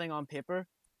 One thing on paper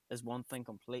is one thing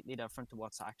completely different to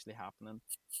what's actually happening.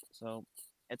 So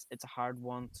it's a hard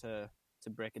one to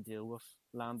break a deal with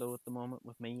Lando at the moment,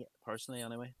 with me personally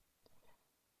anyway.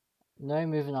 Now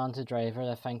moving on to driver,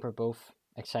 I think we're both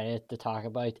excited to talk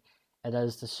about. It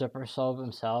is the super sub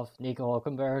himself, Nico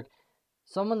Hulkenberg.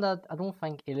 Someone that I don't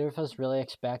think either of us really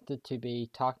expected to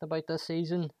be talked about this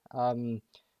season.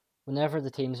 Whenever the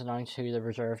teams announced who the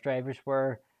reserve drivers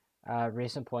were,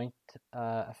 Racing Point,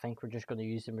 I think we're just going to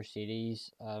use the Mercedes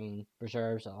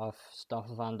reserves of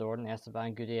Stoffel van Doorn and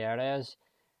Esteban Gutierrez.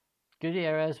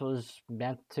 Gutierrez was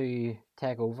meant to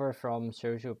take over from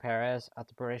Sergio Perez at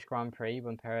the British Grand Prix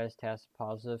when Perez tested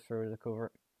positive for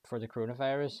the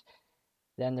coronavirus.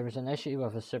 Then there was an issue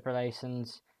with a super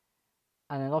license,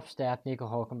 and then up stepped Nico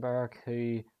Hulkenberg,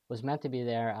 who was meant to be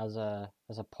there as a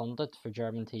pundit for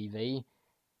German TV.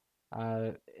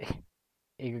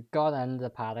 He got into the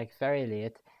paddock very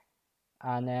late,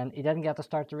 and then he didn't get to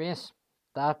start the race.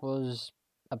 That was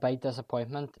a big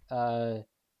disappointment.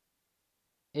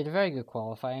 He had a very good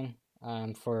qualifying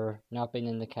for not being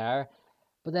in the car.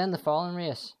 But then the following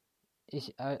race, if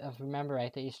I remember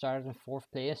right, he started in 4th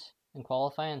place in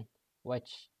qualifying,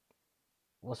 which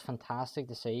was fantastic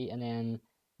to see. And then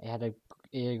he had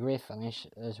a great finish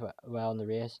as well in the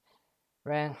race.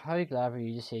 Ryan, how glad were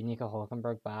you to see Nico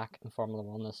Hulkenberg back in Formula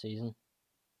 1 this season?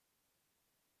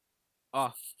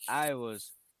 Oh, I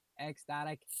was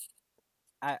ecstatic.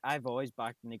 I've always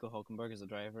backed Nico Hulkenberg as a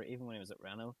driver, even when he was at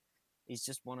Renault. He's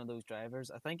just one of those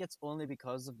drivers. I think it's only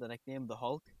because of the nickname, the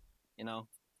Hulk.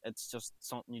 It's just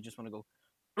something you just want to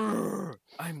go,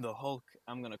 I'm the Hulk.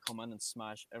 I'm going to come in and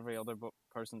smash every other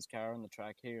person's car on the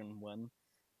track here and win.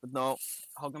 But no,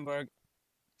 Hulkenberg,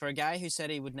 for a guy who said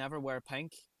he would never wear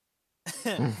pink,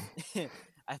 I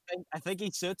think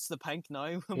he suits the pink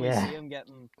now when we see him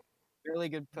getting really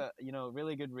good,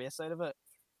 really good race out of it.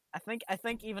 I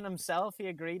think even himself, he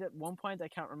agreed at one point, I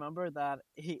can't remember, that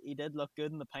he did look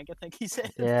good in the pink, I think he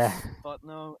said. Yeah. But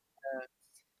no,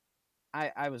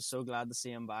 I was so glad to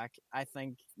see him back. I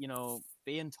think,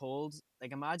 being told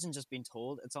like imagine just being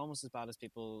told. It's almost as bad as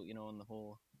people, in the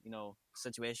whole,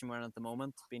 situation we're in at the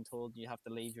moment, being told you have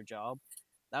to leave your job.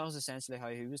 That was essentially how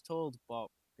he was told, but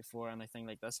before anything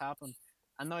like this happened.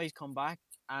 And now he's come back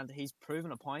and he's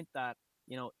proven a point that,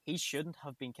 he shouldn't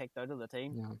have been kicked out of the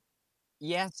team. Yeah.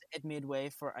 Yes, it made way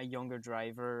for a younger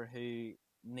driver who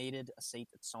needed a seat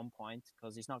at some point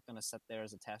because he's not going to sit there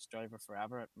as a test driver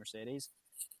forever at Mercedes.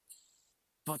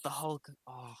 But the Hulk,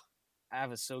 oh, I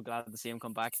was so glad to see him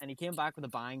come back. And he came back with a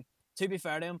bang. To be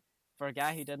fair to him, for a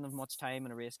guy who didn't have much time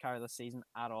in a race car this season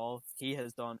at all, he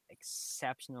has done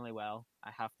exceptionally well.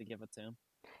 I have to give it to him.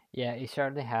 Yeah, he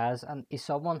certainly has, and he's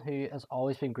someone who has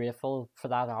always been grateful for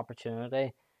that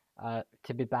opportunity,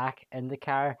 to be back in the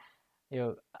car.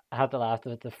 I had to laugh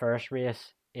at the first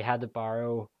race. He had to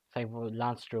borrow, I think,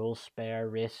 Lance Stroll's spare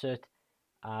race suit,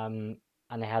 um,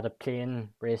 and he had a plain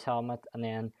race helmet, and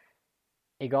then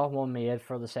he got one made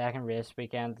for the second race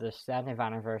weekend, the 70th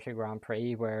anniversary Grand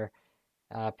Prix, where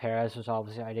Perez was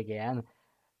obviously out again.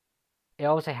 He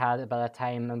obviously had a bit of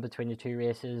time in between the two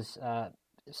races.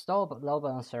 Still a little bit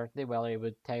of uncertainty whether he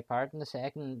would take part in the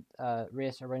second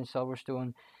race around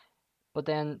Silverstone. But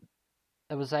then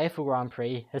it was the Eiffel Grand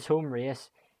Prix, his home race.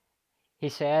 He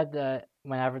said that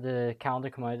whenever the calendar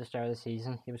came out at the start of the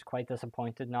season, he was quite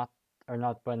disappointed. Not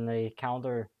when the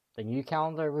new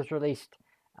calendar was released.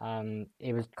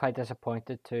 He was quite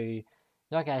disappointed to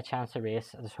not get a chance to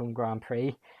race at his home Grand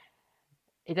Prix.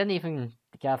 He didn't even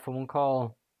get a phone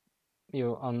call,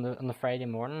 on the Friday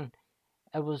morning.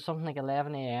 It was something like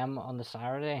 11 a.m. on the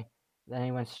Saturday. Then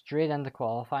he went straight into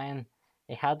qualifying.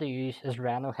 He had to use his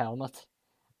Renault helmet,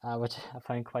 which I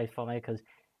found quite funny because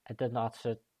it did not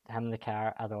suit him in the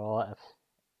car at all.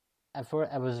 It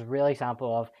was a real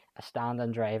example of a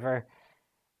stand-in driver.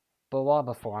 But what a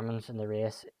performance in the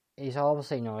race. He's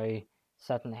obviously now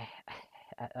sitting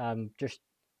just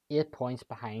 8 points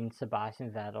behind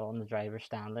Sebastian Vettel in the driver's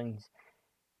standings.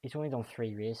 He's only done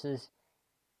 3 races,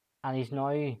 and he's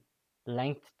now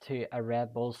linked to a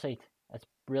Red Bull seat. It's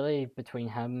really between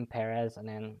him, Perez, and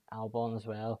then Albon as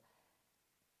well.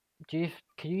 Can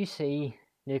you see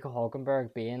Nico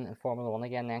Hulkenberg being in Formula One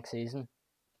again next season?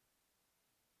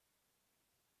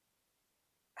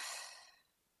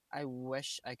 I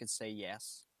wish I could say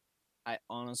yes. I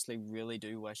honestly really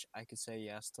do wish I could say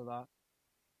yes to that.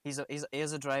 He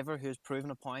is a driver who's proven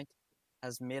a point,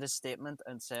 has made a statement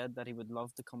and said that he would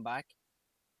love to come back.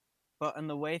 But in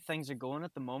the way things are going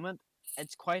at the moment,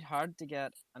 it's quite hard to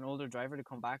get an older driver to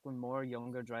come back when more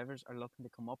younger drivers are looking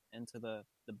to come up into the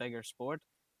bigger sport.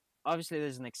 Obviously,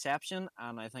 there's an exception,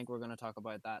 and I think we're going to talk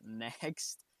about that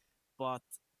next. But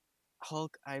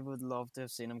Hulk, I would love to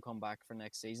have seen him come back for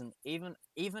next season, even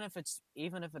if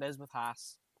it is with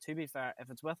Haas. To be fair,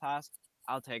 if it's with Haas,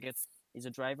 I'll take it. He's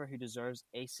a driver who deserves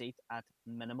a seat at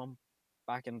minimum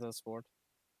back into the sport.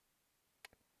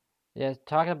 Yeah,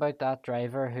 talking about that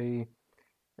driver who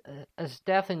is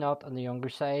definitely not on the younger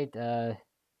side.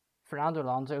 Fernando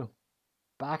Alonso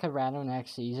back at Renault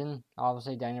next season.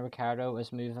 Obviously, Daniel Ricciardo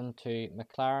is moving to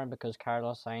McLaren because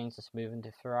Carlos Sainz is moving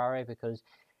to Ferrari because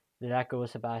they let go of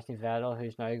Sebastian Vettel,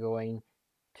 who's now going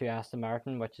to Aston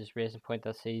Martin, which is Racing Point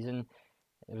this season.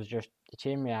 It was just a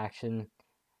chain reaction.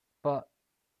 But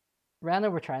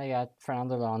Renault were trying to get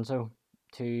Fernando Alonso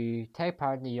to take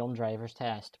part in the young drivers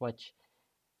test, which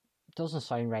doesn't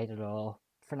sound right at all.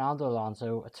 Fernando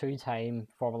Alonso, a 2-time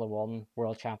Formula One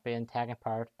world champion, taking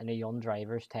part in a young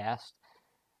drivers test,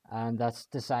 and that's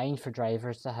designed for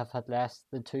drivers that have had less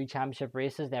than 2 championship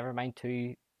races, never mind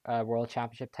 2 world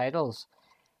championship titles.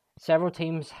 Several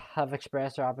teams have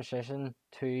expressed their opposition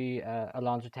to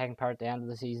Alonso taking part at the end of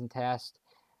the season test.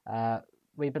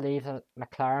 We believe that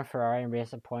McLaren, Ferrari, and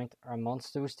Racing Point are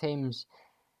amongst those teams.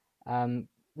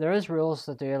 There is rules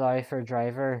that do allow for a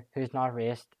driver who's not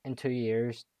raced in 2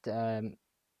 years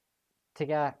to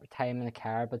get time in the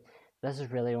car, but this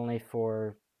is really only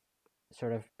for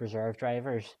sort of reserve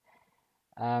drivers.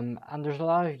 And there's a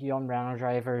lot of young Renault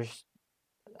drivers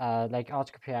like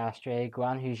Oscar Piastri,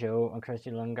 Guan Yu Zhou, and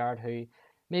Christian Lundgaard who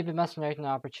may be missing out on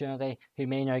an opportunity, who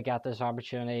may now get this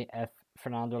opportunity if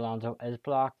Fernando Alonso is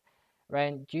blocked.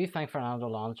 Ryan, do you think Fernando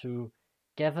Alonso,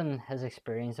 given his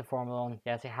experience in Formula One,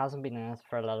 yes, he hasn't been in it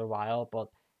for a little while, but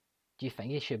do you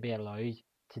think he should be allowed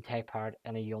to take part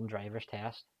in a young driver's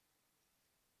test?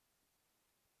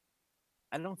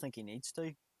 I don't think he needs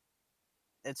to.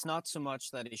 It's not so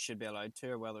much that he should be allowed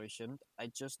to or whether he shouldn't. I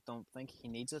just don't think he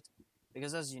needs it.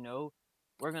 Because as you know,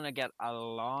 we're going to get a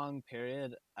long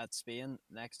period at Spain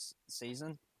next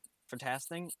season for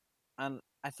testing. And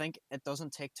I think it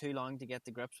doesn't take too long to get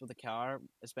to grips with a car,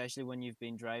 especially when you've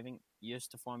been driving used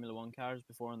to Formula One cars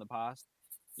before in the past.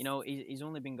 He's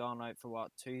only been gone out for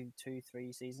what, 3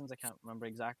 seasons. I can't remember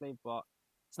exactly, but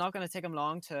it's not going to take him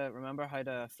long to remember how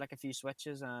to flick a few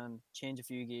switches and change a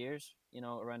few gears,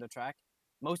 around a track.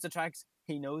 Most of the tracks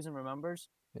he knows and remembers.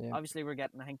 Yeah. Obviously, we're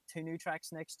getting, I think, 2 new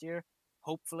tracks next year,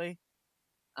 hopefully.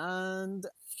 And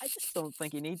I just don't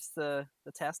think he needs the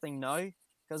testing now,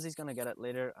 because he's going to get it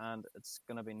later and it's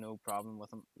going to be no problem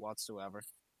with him whatsoever.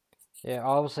 Yeah,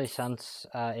 obviously since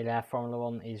he left Formula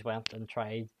One, he's went and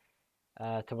tried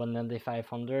to win the Indy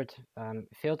 500.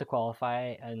 Failed to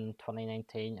qualify in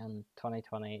 2019 and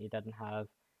 2020. He didn't have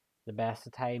the best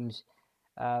of times.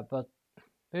 But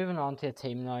moving on to a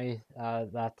team now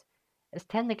that is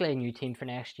technically a new team for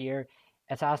next year.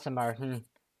 It's Aston Martin.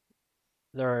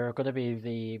 They're going to be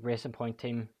the Racing Point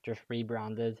team, just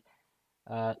rebranded.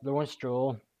 Lawrence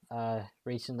Stroll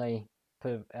recently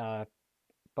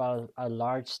bought a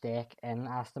large stake in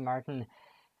Aston Martin,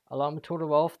 along with Toto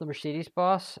Wolff, the Mercedes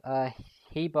boss.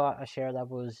 He bought a share that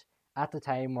was at the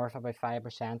time worth about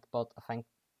 5%, but I think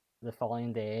the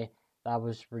following day that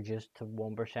was reduced to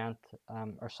 1%,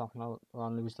 or something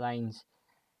along those lines.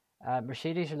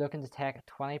 Mercedes are looking to take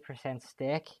a 20%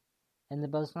 stake in the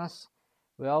business.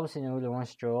 We obviously know Lawrence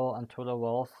Stroll and Toto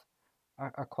Wolff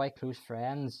are quite close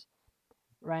friends.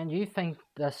 Ryan, do you think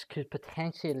this could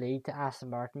potentially lead to Aston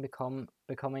Martin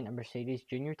becoming a Mercedes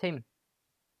junior team?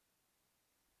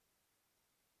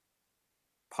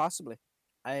 Possibly.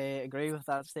 I agree with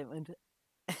that statement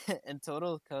in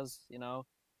total, because,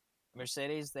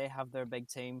 Mercedes, they have their big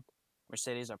team.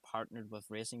 Mercedes are partnered with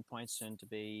Racing Point, soon to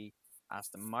be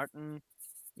Aston Martin.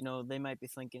 They might be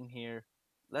thinking here,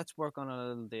 let's work on a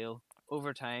little deal.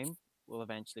 Over time, we'll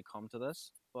eventually come to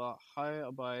this. But how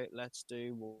about let's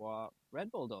do what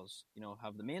Red Bull does?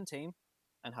 Have the main team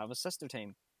and have a sister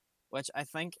team, which I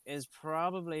think is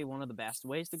probably one of the best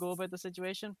ways to go about the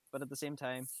situation. But at the same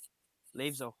time,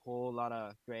 leaves a whole lot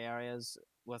of grey areas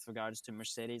with regards to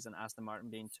Mercedes and Aston Martin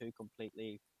being two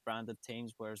completely branded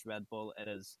teams, whereas Red Bull, it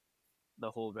is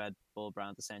the whole Red Bull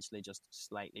brand, essentially just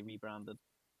slightly rebranded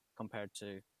compared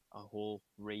to a whole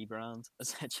rebrand,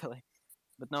 essentially.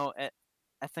 But no,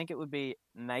 I think it would be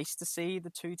nice to see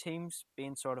the two teams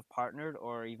being sort of partnered,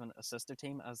 or even a sister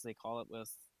team, as they call it,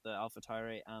 with the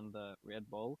AlphaTauri and the Red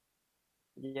Bull.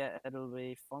 Yeah, it'll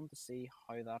be fun to see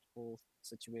how that whole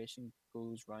situation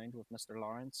goes round with Mr.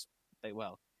 Lawrence.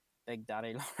 Big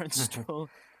Daddy Lawrence Stroll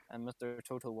and Mr.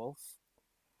 Total Wolf.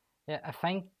 Yeah, I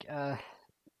think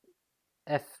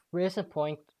if Racing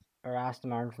Point or Aston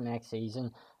Martin for next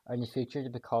season are in the future to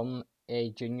become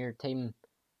a junior team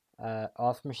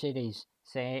of Mercedes,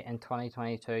 say in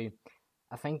 2022,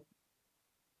 I think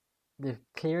the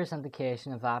clearest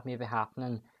indication of that maybe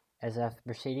happening is if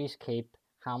Mercedes keep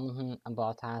Hamilton and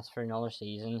Bottas for another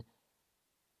season.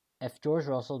 If George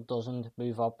Russell doesn't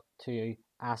move up to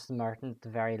Aston Martin at the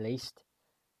very least,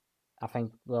 I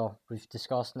think, well, we've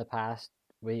discussed in the past,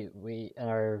 we in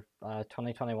our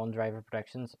 2021 driver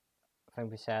predictions, I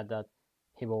think we said that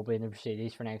he will be in the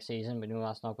Mercedes for next season. We know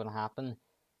that's not going to happen.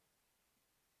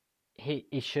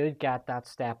 He should get that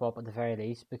step up at the very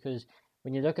least, because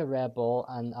when you look at Red Bull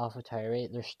and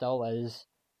AlphaTauri, there still is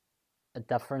a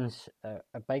difference,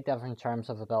 a big difference in terms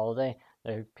of ability.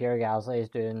 Pierre Gasly is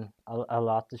doing a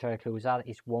lot to try to close that.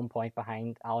 He's 1 point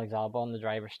behind Alex Albon in the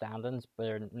driver standings, but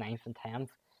they're 9th and 10th.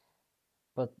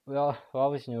 But we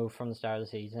always know from the start of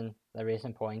the season the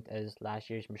Racing Point is last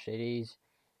year's Mercedes,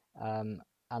 and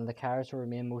the cars will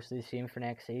remain mostly the same for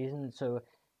next season. So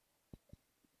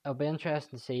it'll be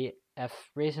interesting to see if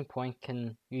Racing Point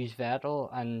can use Vettel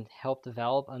and help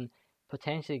develop and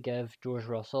potentially give George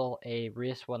Russell a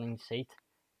race-winning seat,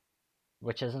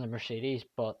 which isn't a Mercedes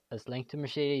but is linked to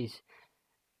Mercedes.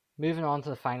 Moving on to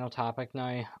the final topic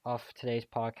now of today's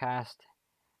podcast,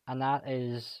 and that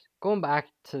is going back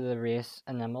to the race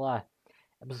in Imola.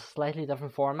 It was a slightly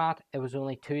different format. It was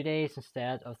only 2 days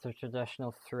instead of the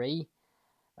traditional 3.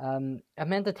 It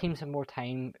meant the teams had more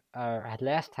time, or had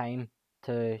less time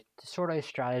to sort out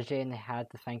strategy, and they had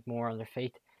to think more on their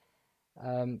feet.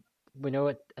 We know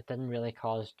it didn't really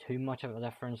cause too much of a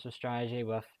difference with strategy,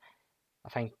 with, I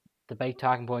think, the big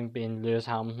talking point being Lewis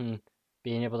Hamilton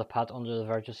being able to put under the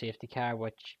virtual safety car,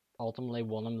 which ultimately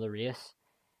won him the race.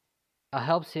 It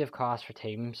helps save costs for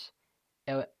teams.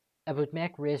 It would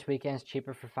make race weekends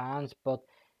cheaper for fans, but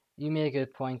you made a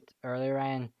good point earlier,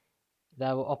 Ryan,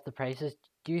 that will up the prices.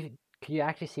 Could you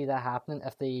actually see that happening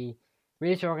if the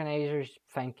race organisers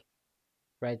think,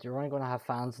 right, they're only going to have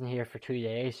fans in here for 2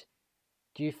 days?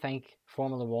 Do you think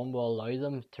Formula One will allow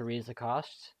them to raise the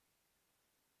costs?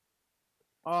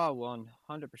 Oh,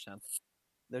 100%.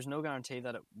 There's no guarantee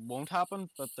that it won't happen,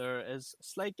 but there is a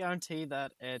slight guarantee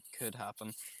that it could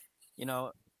happen. You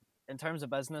know, in terms of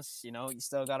business, you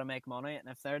still got to make money, and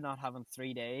if they're not having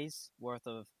 3 days worth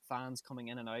of fans coming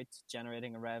in and out,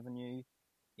 generating a revenue,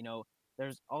 you know,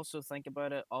 there's also, think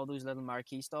about it, all those little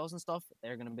marquee stalls and stuff,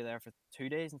 they're going to be there for 2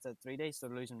 days instead of 3 days, so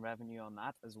they're losing revenue on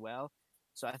that as well.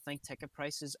 So I think ticket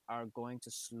prices are going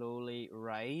to slowly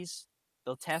rise.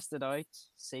 They'll test it out,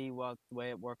 see what way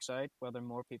it works out, whether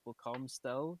more people come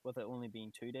still, with it only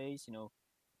being 2 days,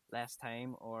 less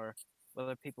time, or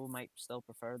whether people might still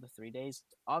prefer the 3 days.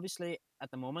 Obviously,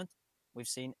 at the moment, we've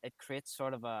seen it creates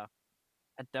sort of a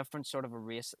different sort of a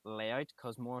race layout,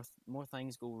 because more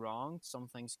things go wrong, some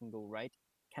things can go right,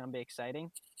 can be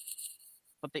exciting.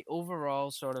 But the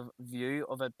overall sort of view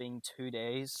of it being 2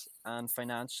 days, and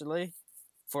financially,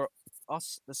 for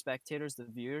us, the spectators, the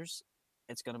viewers,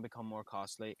 it's going to become more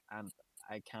costly, and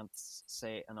I can't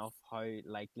say enough how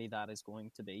likely that is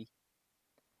going to be.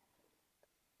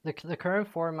 The current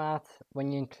format,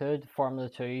 when you include Formula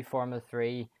 2, Formula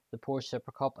 3, the Porsche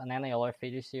Super Cup, and any other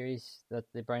feeder series that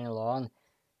they bring along,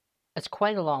 it's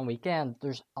quite a long weekend.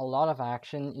 There's a lot of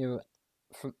action.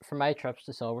 For my trips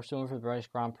to Silverstone for the British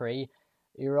Grand Prix,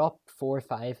 you're up 4 or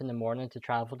 5 in the morning to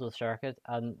travel to the circuit,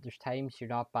 and there's times you're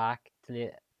not back till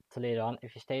late on.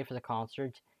 If you stay for the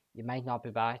concert, you might not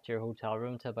be back to your hotel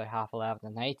room till about 11:30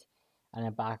 at night, and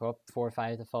then back up 4 or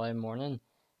 5 the following morning.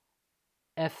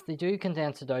 If they do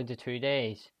condense it down to 2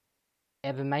 days,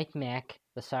 it might make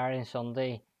the Saturday and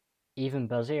Sunday even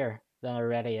busier than it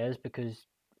already is, because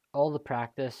all the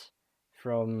practice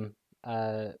from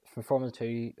Formula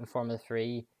 2 and Formula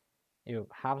 3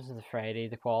 happens on the Friday.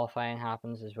 The qualifying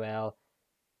happens as well.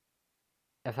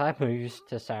 If that moves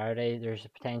to Saturday, there's a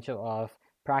potential of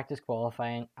practice,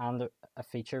 qualifying, and a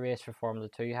feature race for Formula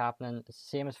 2 happening. It's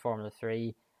the same as Formula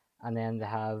 3, and then they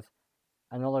have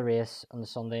another race on the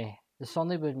Sunday. The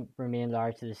Sunday would remain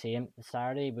largely the same. The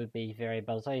Saturday would be very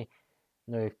busy.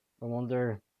 Now, I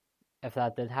wonder if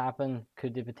that did happen,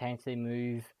 could they potentially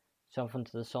move something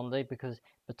to the Sunday? Because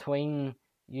between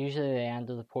usually the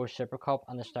end of the Porsche Super Cup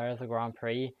and the start of the Grand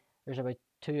Prix, there's about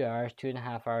 2 hours,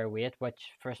 2.5 hour wait,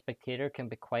 which for a spectator can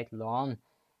be quite long.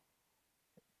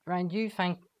 Ryan, do you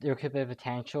think there could be a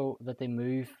potential that they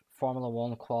move Formula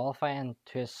 1 qualifying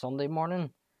to a Sunday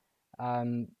morning?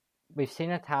 We've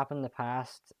seen it happen in the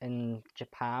past in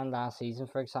Japan last season,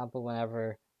 for example,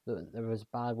 whenever there was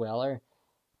bad weather.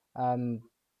 Do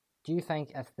you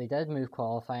think if they did move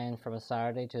qualifying from a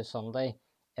Saturday to a Sunday,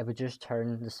 it would just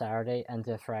turn the Saturday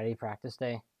into a Friday practice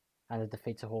day, and it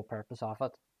defeats the whole purpose of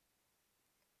it?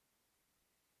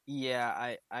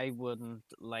 Yeah, I wouldn't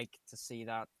like to see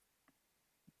that.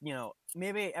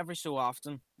 Maybe every so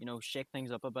often, shake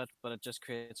things up a bit, but it just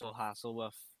creates a hassle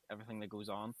with everything that goes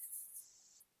on.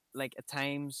 Like, at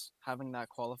times, having that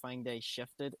qualifying day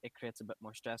shifted, it creates a bit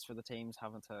more stress for the teams,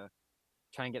 having to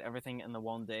try and get everything in the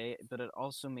one day, but it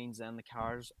also means then the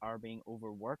cars are being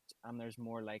overworked, and there's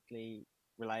more likely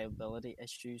reliability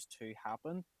issues to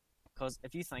happen. Because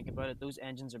if you think about it, those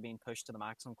engines are being pushed to the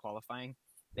max on qualifying.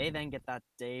 They then get that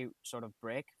day sort of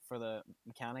break for the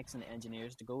mechanics and the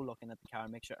engineers to go looking at the car,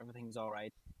 make sure everything's all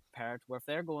right, prepared. Where if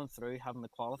they're going through having the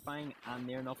qualifying and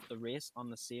near enough the race on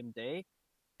the same day,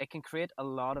 it can create a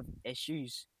lot of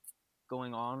issues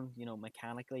going on,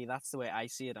 mechanically. That's the way I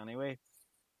see it anyway.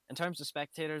 In terms of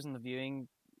spectators and the viewing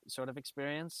sort of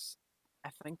experience, I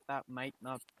think that might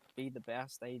not be the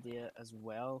best idea as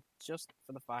well, just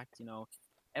for the fact,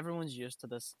 everyone's used to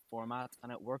this format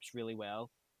and it works really well.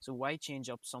 So why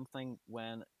change up something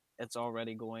when it's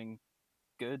already going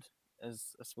good,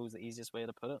 is, I suppose, the easiest way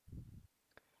to put it.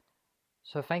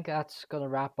 So I think that's going to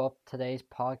wrap up today's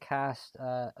podcast.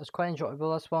 It was quite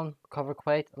enjoyable, this one. Covered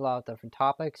quite a lot of different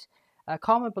topics.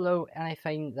 Comment below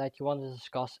anything that you want to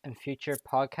discuss in future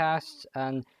podcasts,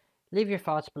 and leave your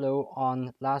thoughts below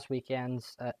on last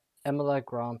weekend's Imola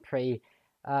Grand Prix.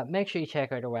 Make sure you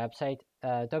check out our website,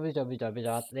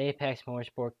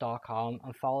 www.theapexmotorsport.com,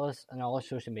 and follow us on all our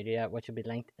social media, which will be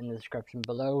linked in the description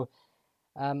below.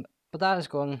 But that is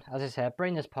going, as I said,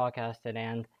 bring this podcast to an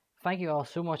end. Thank you all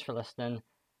so much for listening.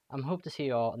 I hope to see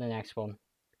you all in the next one.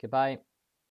 Goodbye.